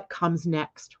what comes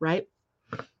next, right?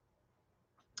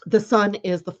 The sun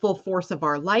is the full force of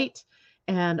our light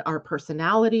and our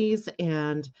personalities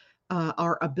and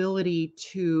our ability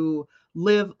to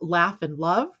live, laugh, and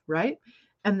love, right?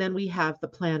 And then we have the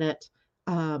planet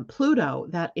Pluto,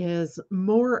 that is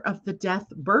more of the death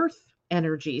birth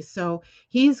energy. So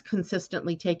he's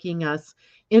consistently taking us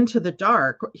into the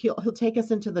dark. He'll take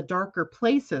us into the darker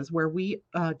places where we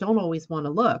don't always want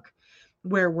to look,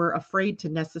 where we're afraid to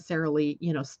necessarily,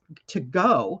 to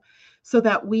go, so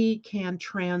that we can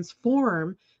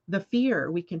transform the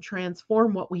fear. We can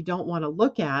transform what we don't want to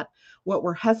look at, what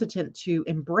we're hesitant to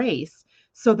embrace,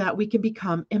 so that we can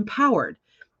become empowered.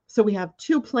 So we have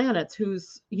 2 planets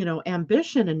whose,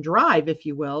 ambition and drive, if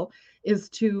you will, is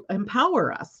to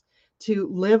empower us to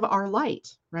live our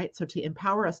light, right? So to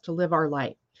empower us to live our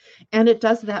light. And it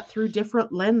does that through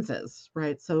different lenses,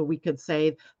 right? So we could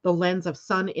say the lens of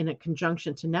Sun in a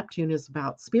conjunction to Neptune is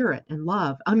about spirit and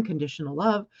love, unconditional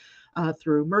love.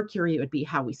 Through Mercury, it would be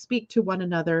how we speak to one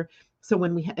another. So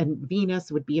and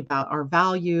Venus would be about our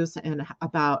values and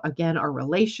about, again, our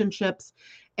relationships.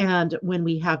 And when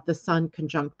we have the Sun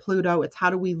conjunct Pluto, it's how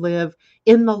do we live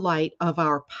in the light of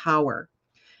our power.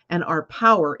 And our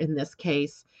power in this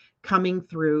case coming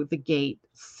through the gate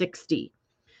 60.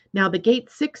 Now, the gate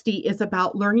 60 is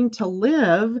about learning to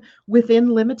live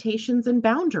within limitations and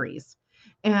boundaries.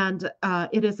 And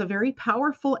it is a very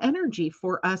powerful energy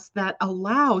for us that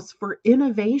allows for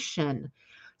innovation.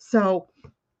 So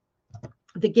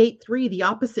the gate 3, the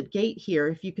opposite gate here,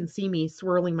 if you can see me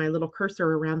swirling my little cursor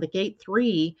around, the gate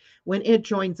 3, when it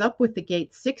joins up with the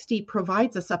gate 60,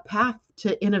 provides us a path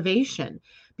to innovation,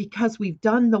 because we've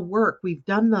done the work, we've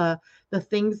done the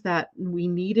things that we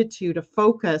needed to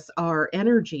focus our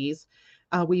energies.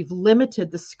 We've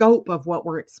limited the scope of what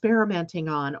we're experimenting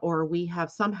on, or we have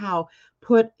somehow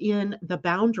put in the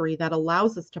boundary that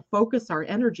allows us to focus our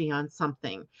energy on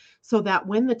something, so that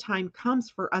when the time comes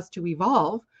for us to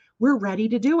evolve, we're ready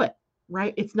to do it,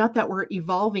 right? It's not that we're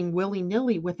evolving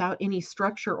willy-nilly without any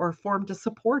structure or form to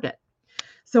support it.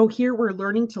 So here we're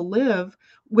learning to live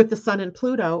with the Sun and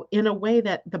Pluto in a way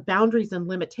that the boundaries and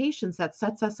limitations that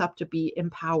sets us up to be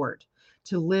empowered,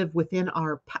 to live within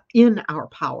in our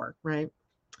power, right?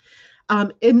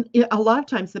 In a lot of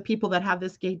times, the people that have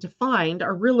this gate defined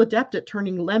are real adept at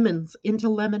turning lemons into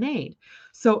lemonade.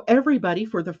 So everybody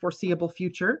for the foreseeable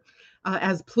future,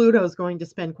 as Pluto is going to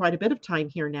spend quite a bit of time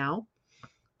here now,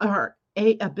 our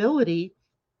ability,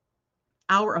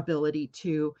 our ability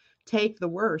to take the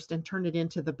worst and turn it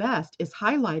into the best is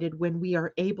highlighted when we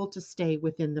are able to stay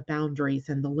within the boundaries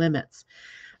and the limits.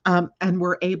 And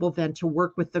we're able then to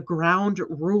work with the ground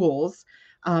rules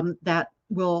that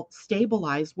will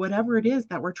stabilize whatever it is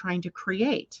that we're trying to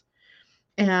create.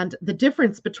 And the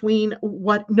difference between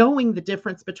what knowing the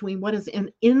difference between what is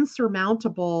an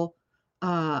insurmountable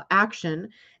action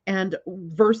and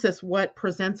versus what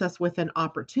presents us with an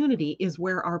opportunity is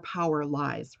where our power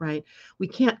lies, right? We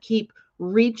can't keep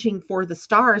reaching for the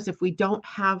stars if we don't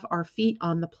have our feet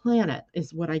on the planet,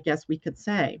 is what I guess we could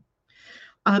say.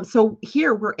 So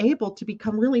here we're able to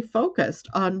become really focused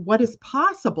on what is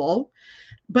possible,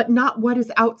 but not what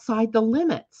is outside the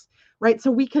limits, right?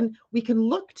 So we can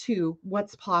look to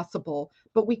what's possible,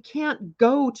 but we can't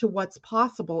go to what's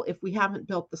possible if we haven't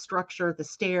built the structure, the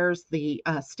stairs, the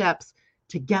steps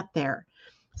to get there.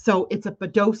 So it's a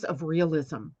dose of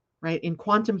realism, right? In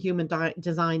quantum human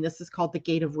design, this is called the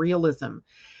gate of realism.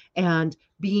 And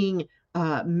being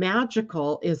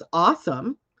magical is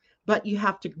awesome, but you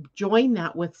have to join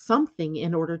that with something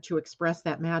in order to express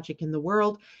that magic in the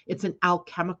world. It's an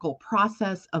alchemical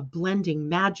process of blending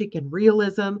magic and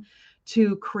realism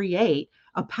to create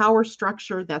a power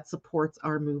structure that supports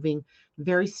our moving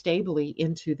very stably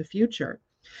into the future.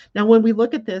 Now, when we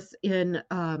look at this in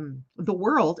the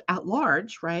world at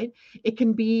large, right, it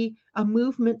can be a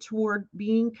movement toward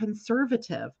being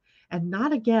conservative and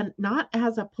not, again, not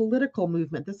as a political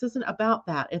movement. This isn't about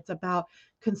that. It's about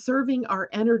conserving our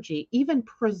energy, even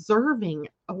preserving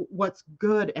what's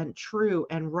good and true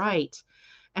and right,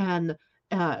 and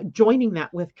joining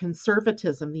that with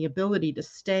conservatism, the ability to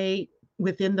stay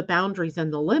within the boundaries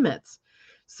and the limits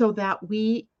so that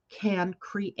we can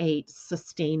create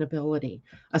sustainability,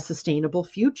 a sustainable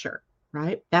future,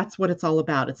 right? That's what it's all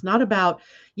about. It's not about,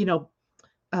 you know,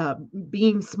 uh,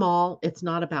 being small. It's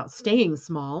not about staying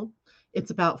small.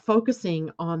 It's about focusing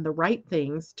on the right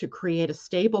things to create a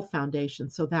stable foundation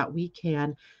so that we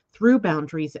can, through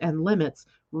boundaries and limits,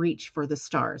 reach for the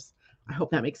stars. I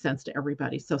hope that makes sense to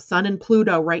everybody. So, Sun and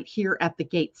Pluto right here at the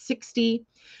gate 60,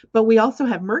 but we also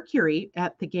have Mercury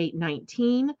at the gate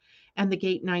 19. And the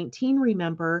gate 19,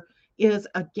 remember, is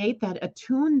a gate that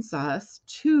attunes us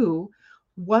to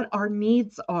what our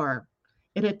needs are.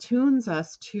 It attunes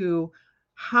us to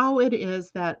how it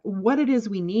is that what it is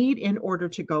we need in order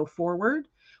to go forward,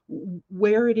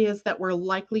 where it is that we're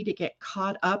likely to get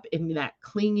caught up in that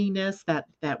clinginess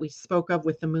that we spoke of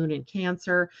with the moon in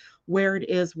Cancer, where it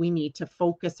is we need to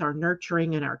focus our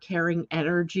nurturing and our caring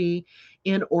energy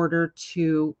in order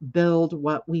to build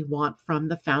what we want from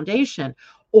the foundation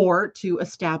or to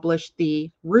establish the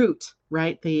root,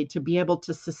 right? To be able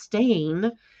to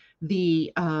sustain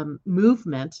the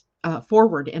movement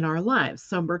forward in our lives.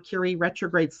 So Mercury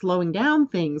retrograde slowing down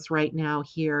things right now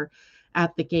here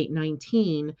at the gate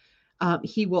 19.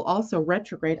 He will also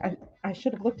retrograde. I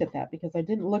should have looked at that because I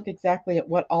didn't look exactly at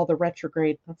what all the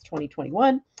retrograde, that's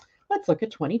 2021. Let's look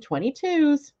at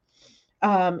 2022's.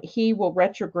 He will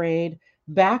retrograde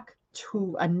back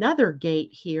to another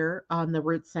gate here on the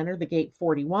root center, the gate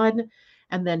 41.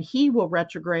 And then he will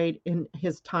retrograde in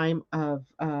his time of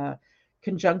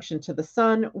conjunction to the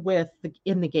sun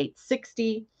in the gate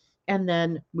 60, and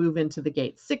then move into the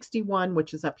gate 61,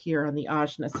 which is up here on the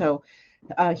Ajna. So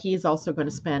he's also going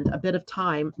to spend a bit of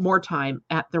time, more time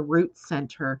at the root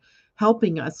center,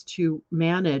 helping us to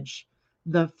manage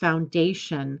the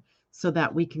foundation so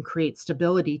that we can create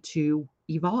stability to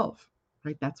evolve,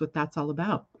 right? That's what that's all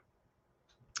about.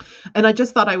 And I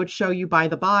just thought I would show you by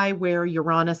the by where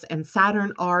Uranus and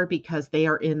Saturn are because they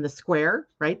are in the square,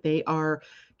 right? They are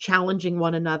challenging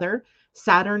one another.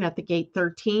 Saturn at the gate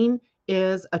 13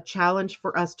 is a challenge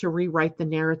for us to rewrite the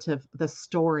narrative, the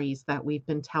stories that we've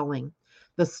been telling,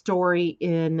 the story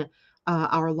in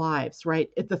our lives, right?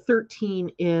 The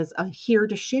 13 is here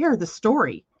to share the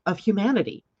story of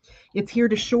humanity. It's here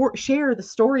to share the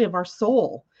story of our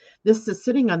soul. This is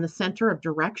sitting on the center of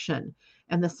direction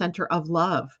and the center of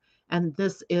love. And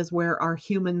this is where our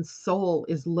human soul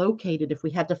is located. If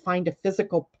we had to find a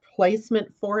physical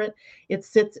placement for it, it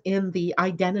sits in the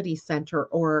identity center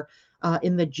or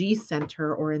in the G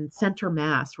center or in center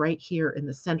mass, right here in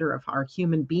the center of our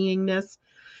human beingness.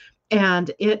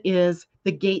 And it is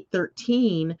the gate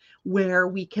 13 where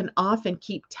we can often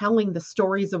keep telling the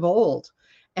stories of old.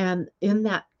 And in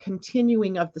that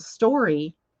continuing of the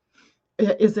story,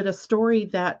 is it a story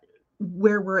that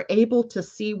where we're able to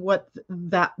see what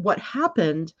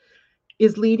happened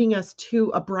is leading us to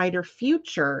a brighter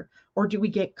future? Or do we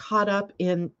get caught up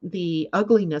in the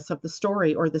ugliness of the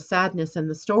story or the sadness in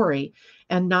the story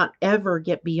and not ever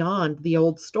get beyond the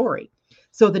old story?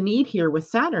 So the need here with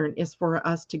Saturn is for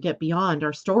us to get beyond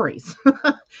our stories,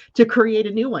 to create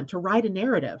a new one, to write a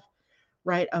narrative,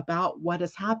 right, about what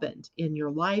has happened in your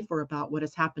life or about what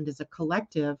has happened as a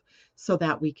collective so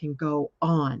that we can go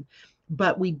on.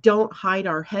 But we don't hide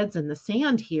our heads in the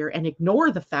sand here and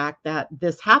ignore the fact that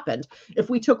this happened. If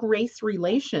we took race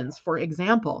relations, for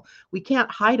example, we can't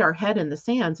hide our head in the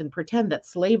sands and pretend that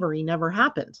slavery never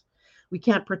happened. We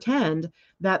can't pretend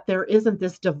that there isn't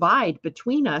this divide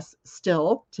between us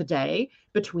still today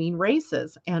between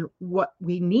races. And what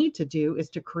we need to do is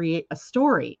to create a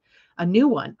story, a new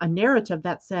one, a narrative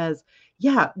that says,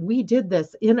 yeah, we did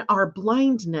this in our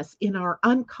blindness, in our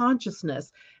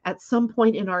unconsciousness. At some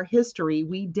point in our history,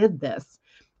 we did this.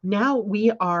 Now we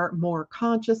are more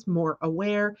conscious, more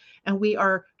aware, and we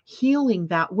are healing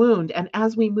that wound. And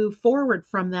as we move forward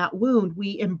from that wound,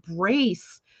 we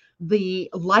embrace the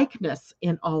likeness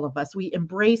in all of us. We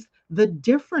embrace the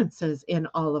differences in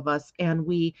all of us, and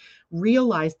we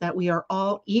realize that we are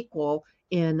all equal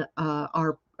in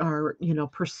our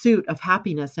pursuit of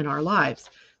happiness in our lives.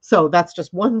 So that's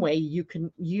just one way you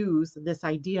can use this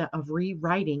idea of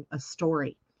rewriting a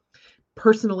story,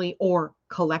 personally or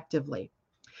collectively.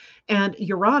 And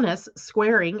Uranus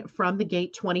squaring from the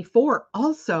gate 24,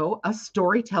 also a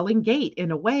storytelling gate. In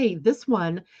a way, this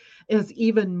one is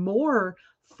even more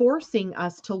forcing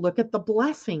us to look at the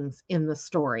blessings in the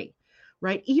story,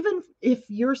 right? Even if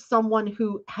you're someone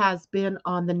who has been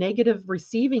on the negative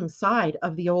receiving side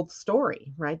of the old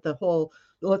story, right? The whole,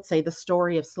 let's say, the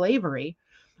story of slavery,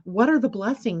 what are the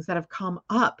blessings that have come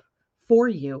up for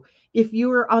you? If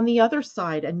you are on the other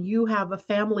side and you have a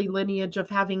family lineage of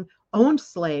having owned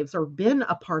slaves or been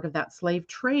a part of that slave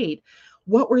trade,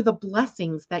 what were the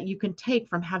blessings that you can take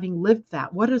from having lived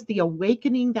that? What is the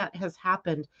awakening that has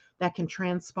happened that can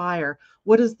transpire?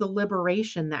 What is the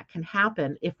liberation that can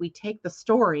happen if we take the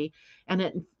story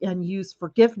and use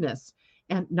forgiveness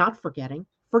and not forgetting,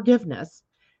 forgiveness,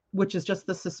 which is just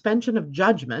the suspension of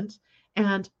judgment,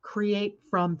 and create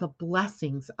from the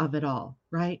blessings of it all,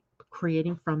 right?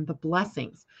 Creating from the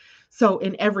blessings. So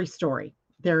in every story,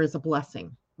 there is a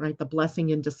blessing, right? The blessing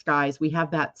in disguise. We have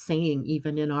that saying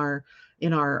even in our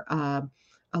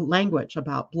language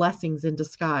about blessings in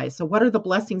disguise. So what are the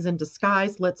blessings in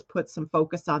disguise? Let's put some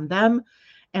focus on them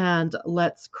and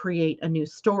let's create a new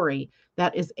story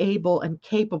that is able and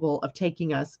capable of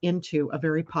taking us into a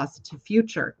very positive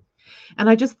future. And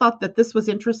I just thought that this was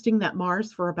interesting that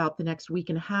Mars, for about the next week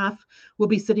and a half, will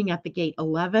be sitting at the gate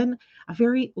 11, a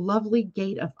very lovely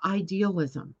gate of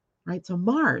idealism, right? So,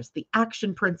 Mars, the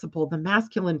action principle, the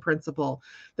masculine principle,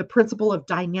 the principle of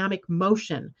dynamic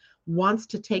motion, wants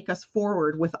to take us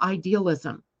forward with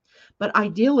idealism. But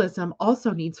idealism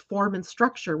also needs form and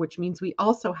structure, which means we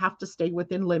also have to stay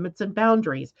within limits and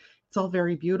boundaries. It's all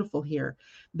very beautiful here.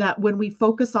 That when we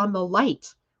focus on the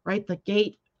light, right, the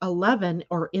gate 11,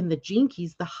 or in the gene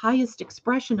keys, the highest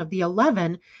expression of the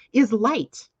 11 is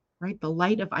light, right? The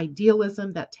light of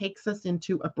idealism that takes us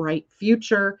into a bright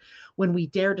future when we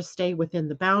dare to stay within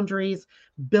the boundaries,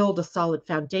 build a solid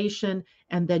foundation,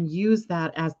 and then use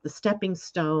that as the stepping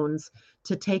stones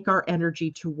to take our energy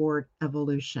toward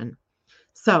evolution.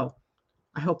 So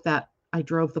I hope that I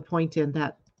drove the point in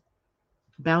that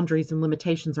boundaries and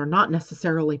limitations are not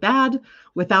necessarily bad.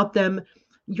 Without them,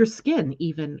 your skin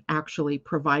even actually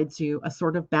provides you a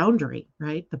sort of boundary,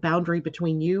 right? The boundary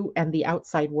between you and the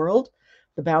outside world,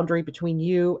 the boundary between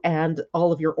you and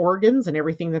all of your organs and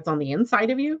everything that's on the inside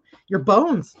of you. Your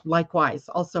bones, likewise,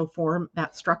 also form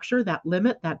that structure, that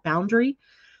limit, that boundary.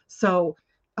 So,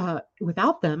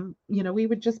 without them, we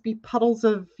would just be puddles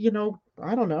of,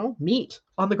 I don't know, meat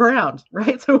on the ground,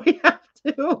 right? So we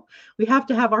have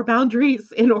to have our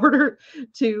boundaries in order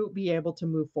to be able to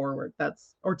move forward.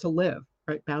 Or to live,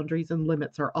 right? Boundaries and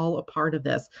limits are all a part of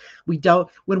this.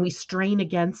 When we strain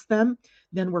against them,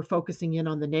 then we're focusing in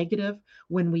on the negative.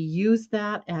 When we use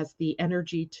that as the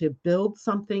energy to build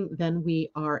something, then we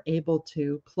are able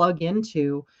to plug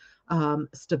into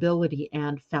stability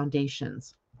and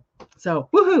foundations. So,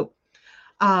 woohoo!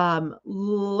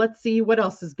 Let's see what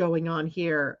else is going on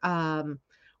here.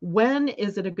 When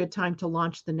is it a good time to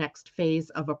launch the next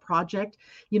phase of a project?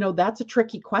 That's a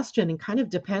tricky question and kind of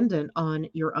dependent on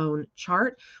your own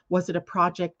chart. Was it a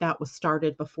project that was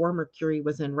started before Mercury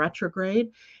was in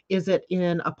retrograde? Is it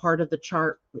in a part of the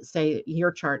chart, say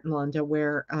your chart, Melinda,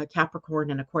 where Capricorn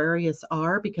and Aquarius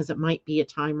are? Because it might be a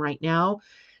time right now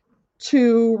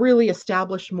to really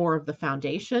establish more of the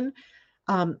foundation.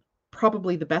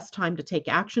 probably the best time to take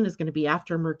action is going to be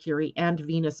after Mercury and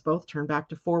Venus both turn back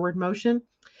to forward motion.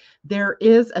 There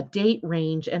is a date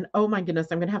range, and oh my goodness,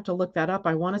 I'm going to have to look that up.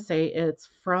 I want to say it's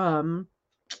from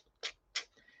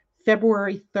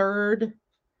February 3rd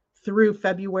through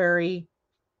February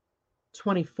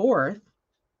 24th,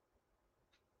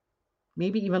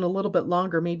 maybe even a little bit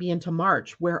longer, maybe into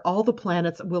March, where all the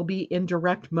planets will be in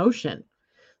direct motion.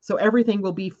 So everything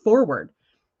will be forward.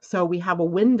 So we have a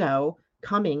window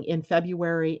coming in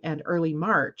February and early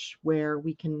March where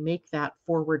we can make that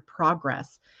forward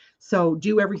progress. So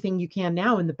do everything you can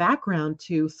now in the background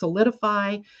to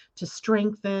solidify, to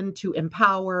strengthen, to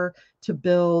empower, to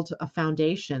build a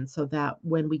foundation so that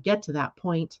when we get to that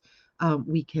point,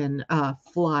 we can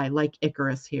fly like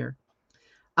Icarus here.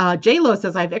 J-Lo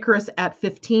says, I have Icarus at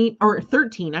 15 or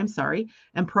 13, I'm sorry,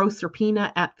 and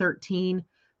Proserpina at 13.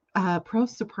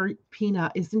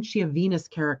 Proserpina, isn't she a Venus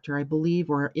character, I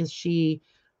believe, or is she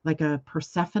like a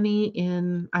Persephone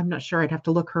in, I'm not sure, I'd have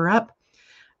to look her up,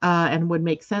 and would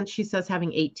make sense. She says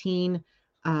having 18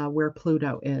 where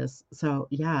Pluto is. So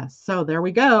yeah, so there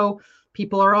we go.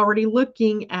 People are already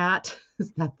looking at,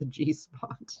 is that the G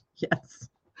spot? Yes,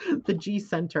 the G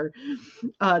center.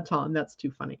 Tom, that's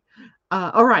too funny.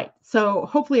 All right, so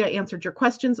hopefully I answered your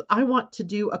questions. I want to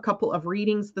do a couple of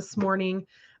readings this morning.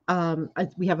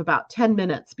 We have about 10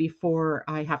 minutes before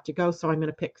I have to go, so I'm going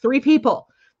to pick 3 people,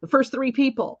 the first 3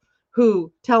 people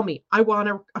who tell me I want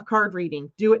a card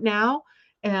reading. Do it now,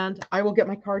 and I will get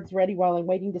my cards ready while I'm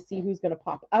waiting to see who's going to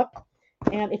pop up.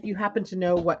 And if you happen to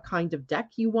know what kind of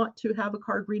deck you want to have a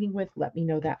card reading with, let me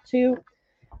know that too.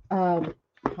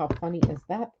 How funny is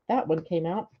that? That one came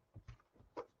out.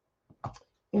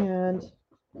 And,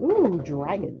 ooh,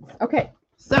 dragons. Okay,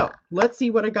 so let's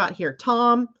see what I got here.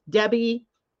 Tom, Debbie,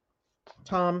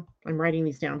 Tom, I'm writing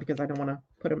these down because I don't want to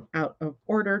put them out of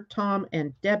order. Tom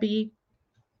and Debbie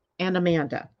and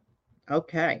Amanda.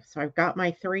 Okay, so I've got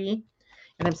my 3.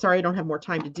 And I'm sorry I don't have more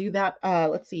time to do that.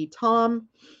 Let's see, Tom.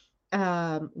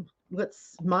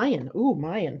 Let's Mayan. Ooh,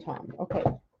 Mayan, Tom. Okay,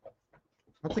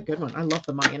 that's a good one. I love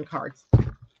the Mayan cards.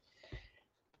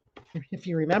 If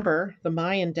you remember, the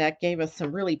Mayan deck gave us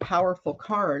some really powerful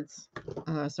cards,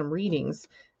 some readings,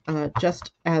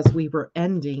 just as we were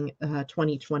ending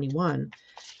 2021.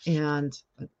 And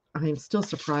I'm still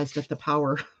surprised at the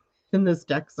power in this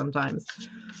deck sometimes.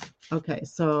 Okay,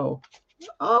 so,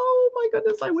 oh my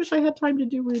goodness, I wish I had time to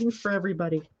do readings for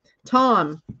everybody.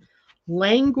 Tom,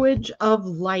 Language of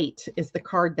Light is the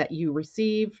card that you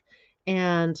receive.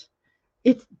 And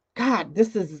it's, God,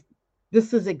 this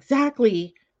is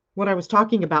exactly what I was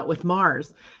talking about with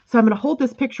Mars. So I'm going to hold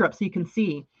this picture up so you can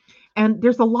see. And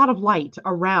there's a lot of light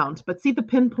around, but see the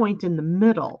pinpoint in the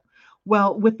middle.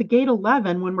 Well, with the gate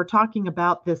 11, when we're talking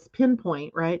about this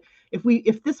pinpoint, right?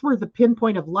 If this were the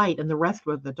pinpoint of light and the rest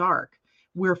was the dark,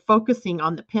 we're focusing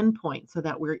on the pinpoint so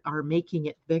that we are making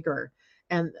it bigger.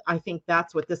 And I think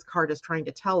that's what this card is trying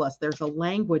to tell us. There's a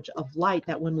language of light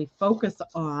that when we focus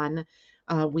on,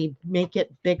 we make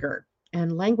it bigger.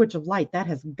 And language of light, that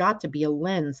has got to be a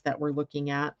lens that we're looking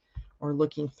at or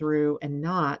looking through, and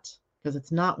not, because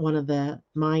it's not one of the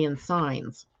Mayan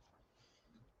signs.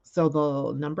 So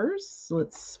the numbers,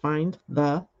 let's find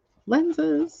the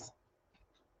lenses.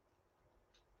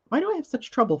 Why do I have such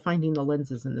trouble finding the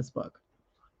lenses in this book?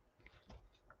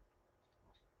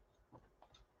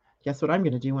 Guess what I'm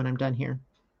going to do when I'm done here?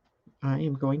 I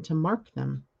am going to mark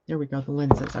them. There we go, the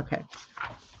lenses. Okay.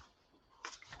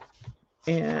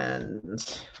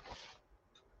 And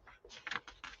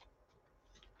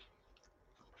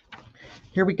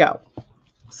here we go.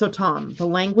 So Tom, the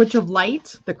language of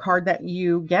light, the card that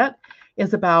you get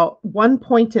is about one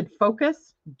pointed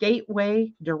focus,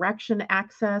 gateway, direction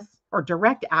access, or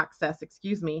direct access,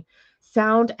 excuse me,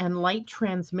 sound and light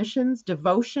transmissions,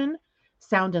 devotion,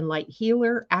 sound and light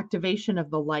healer, activation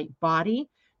of the light body,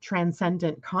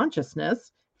 transcendent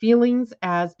consciousness, feelings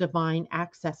as divine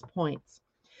access points.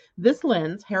 This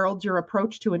lens heralds your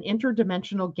approach to an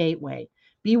interdimensional gateway.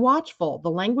 Be watchful. The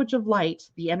language of light,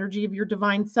 the energy of your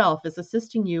divine self, is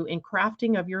assisting you in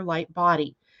crafting of your light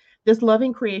body. This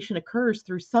loving creation occurs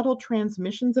through subtle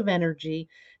transmissions of energy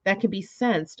that can be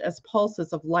sensed as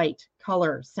pulses of light,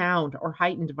 color, sound, or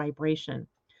heightened vibration.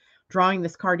 Drawing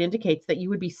this card indicates that you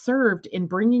would be served in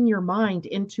bringing your mind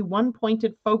into one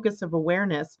pointed focus of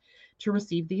awareness to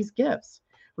receive these gifts.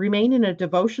 Remain in a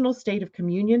devotional state of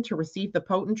communion to receive the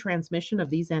potent transmission of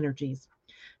these energies.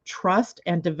 Trust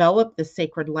and develop this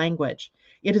sacred language.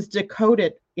 It is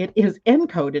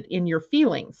encoded in your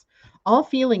feelings. All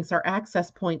feelings are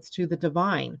access points to the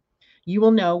divine. You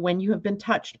will know when you have been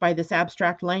touched by this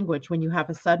abstract language when you have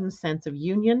a sudden sense of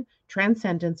union,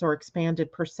 transcendence, or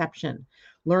expanded perception.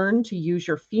 Learn to use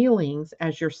your feelings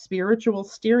as your spiritual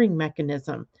steering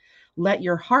mechanism. Let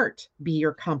your heart be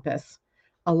your compass.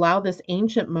 Allow this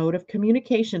ancient mode of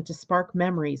communication to spark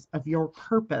memories of your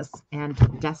purpose and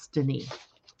destiny.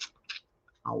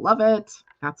 I love it.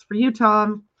 That's for you,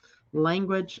 Tom.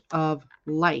 Language of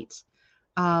light.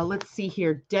 Let's see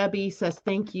here. Debbie says,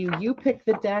 thank you. You picked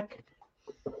the deck.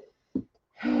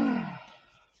 I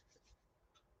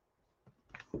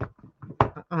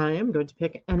am going to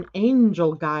pick an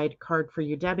angel guide card for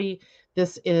you, Debbie.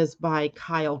 This is by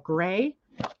Kyle Gray,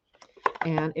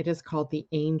 and it is called the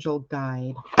Angel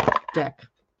Guide deck.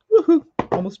 Woohoo!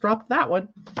 Almost dropped that one.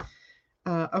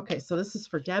 Okay, so this is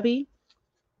for Debbie.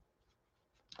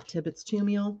 Tibbetts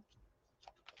Tumiel.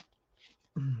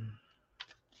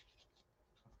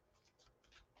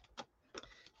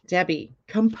 Debbie,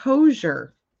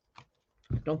 composure.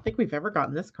 I don't think we've ever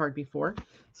gotten this card before.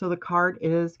 So the card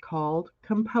is called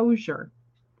Composure.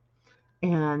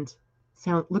 And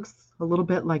looks a little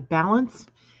bit like balance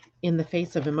in the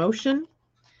face of emotion.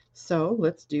 So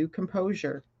let's do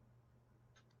composure.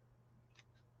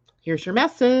 Here's your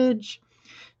message.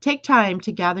 Take time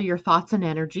to gather your thoughts and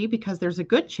energy because there's a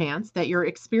good chance that you're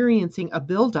experiencing a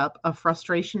buildup of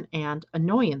frustration and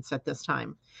annoyance at this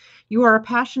time. You are a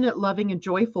passionate, loving, and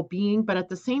joyful being, but at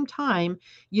the same time,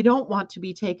 you don't want to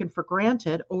be taken for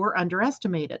granted or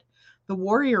underestimated. The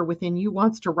warrior within you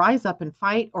wants to rise up and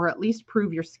fight, or at least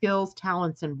prove your skills,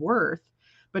 talents, and worth.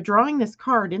 But drawing this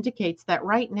card indicates that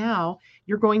right now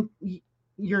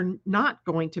you're not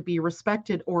going to be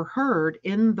respected or heard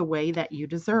in the way that you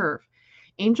deserve.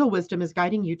 Angel wisdom is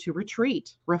guiding you to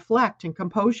retreat, reflect, and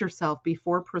compose yourself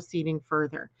before proceeding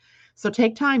further. So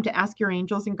take time to ask your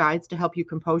angels and guides to help you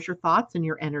compose your thoughts and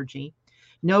your energy.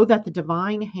 Know that the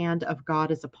divine hand of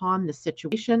God is upon this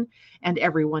situation and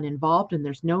everyone involved, and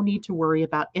there's no need to worry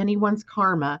about anyone's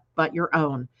karma but your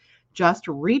own. Just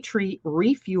retreat,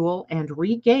 refuel, and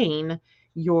regain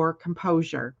your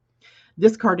composure.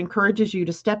 This card encourages you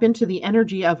to step into the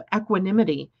energy of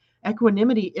equanimity.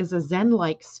 Equanimity is a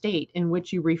Zen-like state in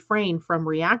which you refrain from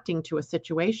reacting to a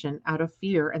situation out of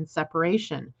fear and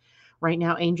separation. Right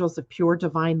now, angels of pure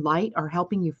divine light are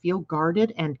helping you feel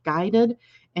guarded and guided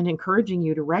and encouraging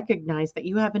you to recognize that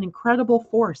you have an incredible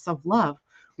force of love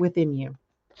within you.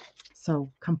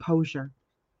 So, composure.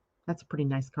 That's a pretty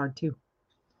nice card, too.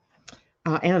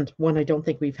 And one I don't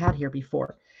think we've had here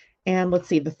before. And let's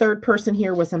see, the third person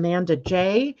here was Amanda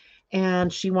J.,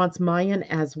 and she wants Mayan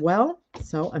as well.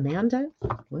 So, Amanda,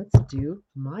 let's do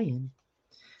Mayan.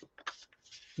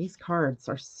 These cards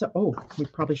are so, oh, we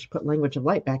probably should put language of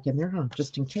light back in there, huh?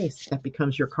 Just in case that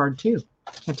becomes your card too.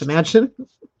 Can't imagine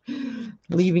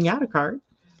leaving out a card.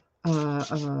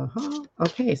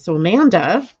 Okay, so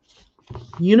Amanda,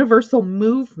 universal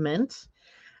movement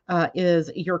is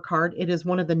your card. It is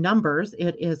one of the numbers.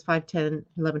 It is 5, 10,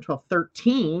 11, 12,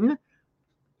 13.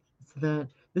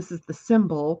 This is the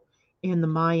symbol in the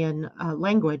Mayan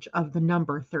language of the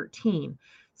number 13.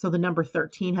 So the number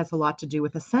 13 has a lot to do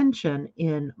with ascension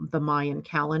in the Mayan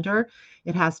calendar.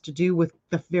 It has to do with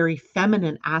the very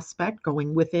feminine aspect,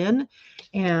 going within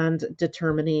and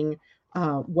determining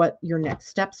what your next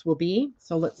steps will be.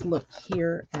 So let's look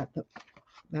here at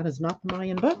that is not the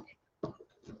Mayan book.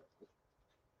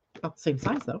 About the same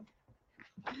size though.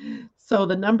 So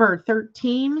the number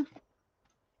 13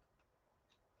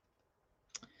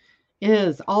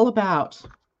 is all about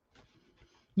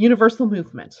universal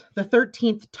movement. The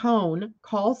 13th tone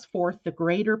calls forth the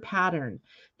greater pattern.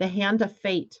 The hand of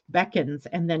fate beckons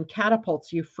and then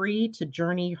catapults you free to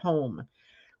journey home.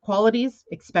 Qualities: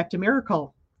 expect a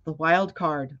miracle. The wild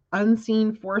card: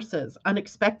 unseen forces,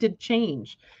 unexpected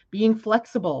change, being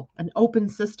flexible, an open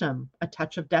system, a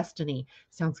touch of destiny.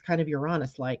 Sounds kind of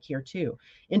Uranus-like here too.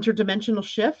 Interdimensional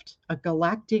shift, a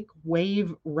galactic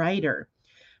wave rider.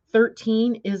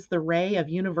 13 is the ray of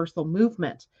universal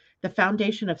movement, the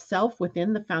foundation of self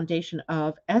within the foundation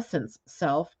of essence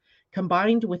self,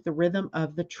 combined with the rhythm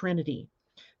of the Trinity.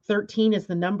 13 is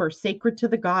the number sacred to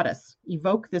the goddess.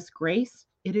 Evoke this grace.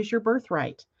 It is your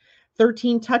birthright.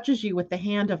 13 touches you with the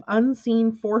hand of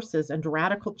unseen forces and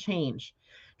radical change.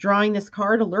 Drawing this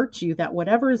card alerts you that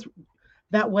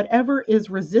whatever is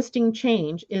resisting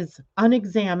change, is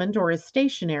unexamined, or is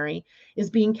stationary, is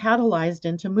being catalyzed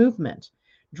into movement.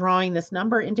 Drawing this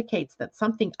number indicates that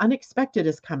something unexpected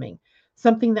is coming,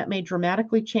 something that may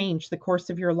dramatically change the course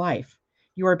of your life.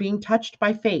 You are being touched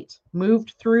by fate,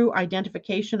 moved through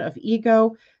identification of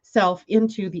ego, self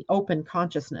into the open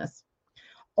consciousness.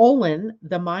 Olin,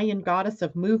 the Mayan goddess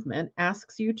of movement,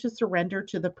 asks you to surrender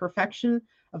to the perfection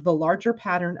of the larger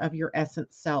pattern of your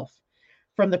essence self.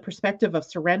 From the perspective of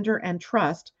surrender and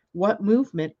trust, what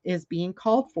movement is being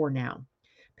called for now?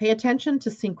 Pay attention to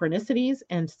synchronicities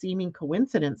and seeming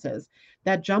coincidences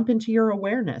that jump into your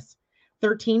awareness.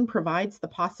 13 provides the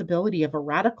possibility of a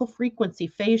radical frequency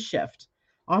phase shift,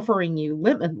 offering you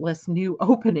limitless new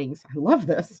openings. I love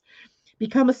this.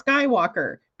 Become a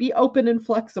skywalker. Be open and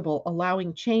flexible,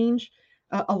 allowing changing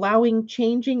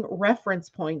reference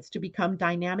points to become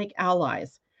dynamic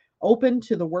allies, open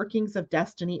to the workings of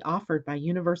destiny offered by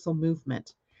universal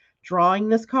movement. Drawing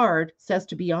this card says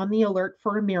to be on the alert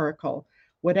for a miracle.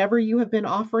 Whatever you have been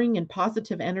offering in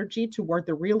positive energy toward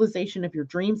the realization of your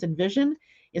dreams and vision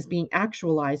is being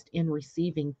actualized in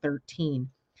receiving 13.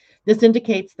 This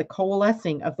indicates the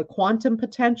coalescing of the quantum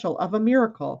potential of a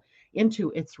miracle into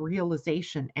its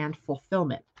realization and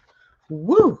fulfillment.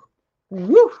 Woo!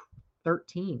 Woo!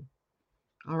 13.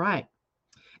 All right.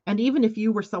 And even if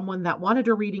you were someone that wanted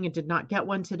a reading and did not get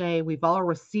one today, we've all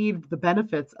received the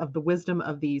benefits of the wisdom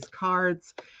of these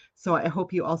cards. So I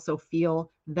hope you also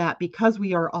feel that because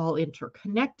we are all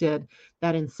interconnected,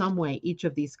 that in some way each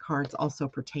of these cards also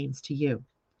pertains to you.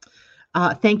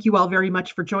 Thank you all very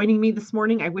much for joining me this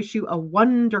morning. I wish you a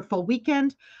wonderful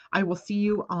weekend. I will see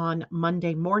you on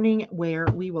Monday morning, where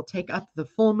we will take up the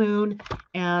full moon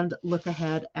and look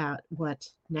ahead at what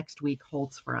next week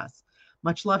holds for us.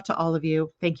 Much love to all of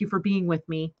you. Thank you for being with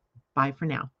me. Bye for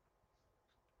now.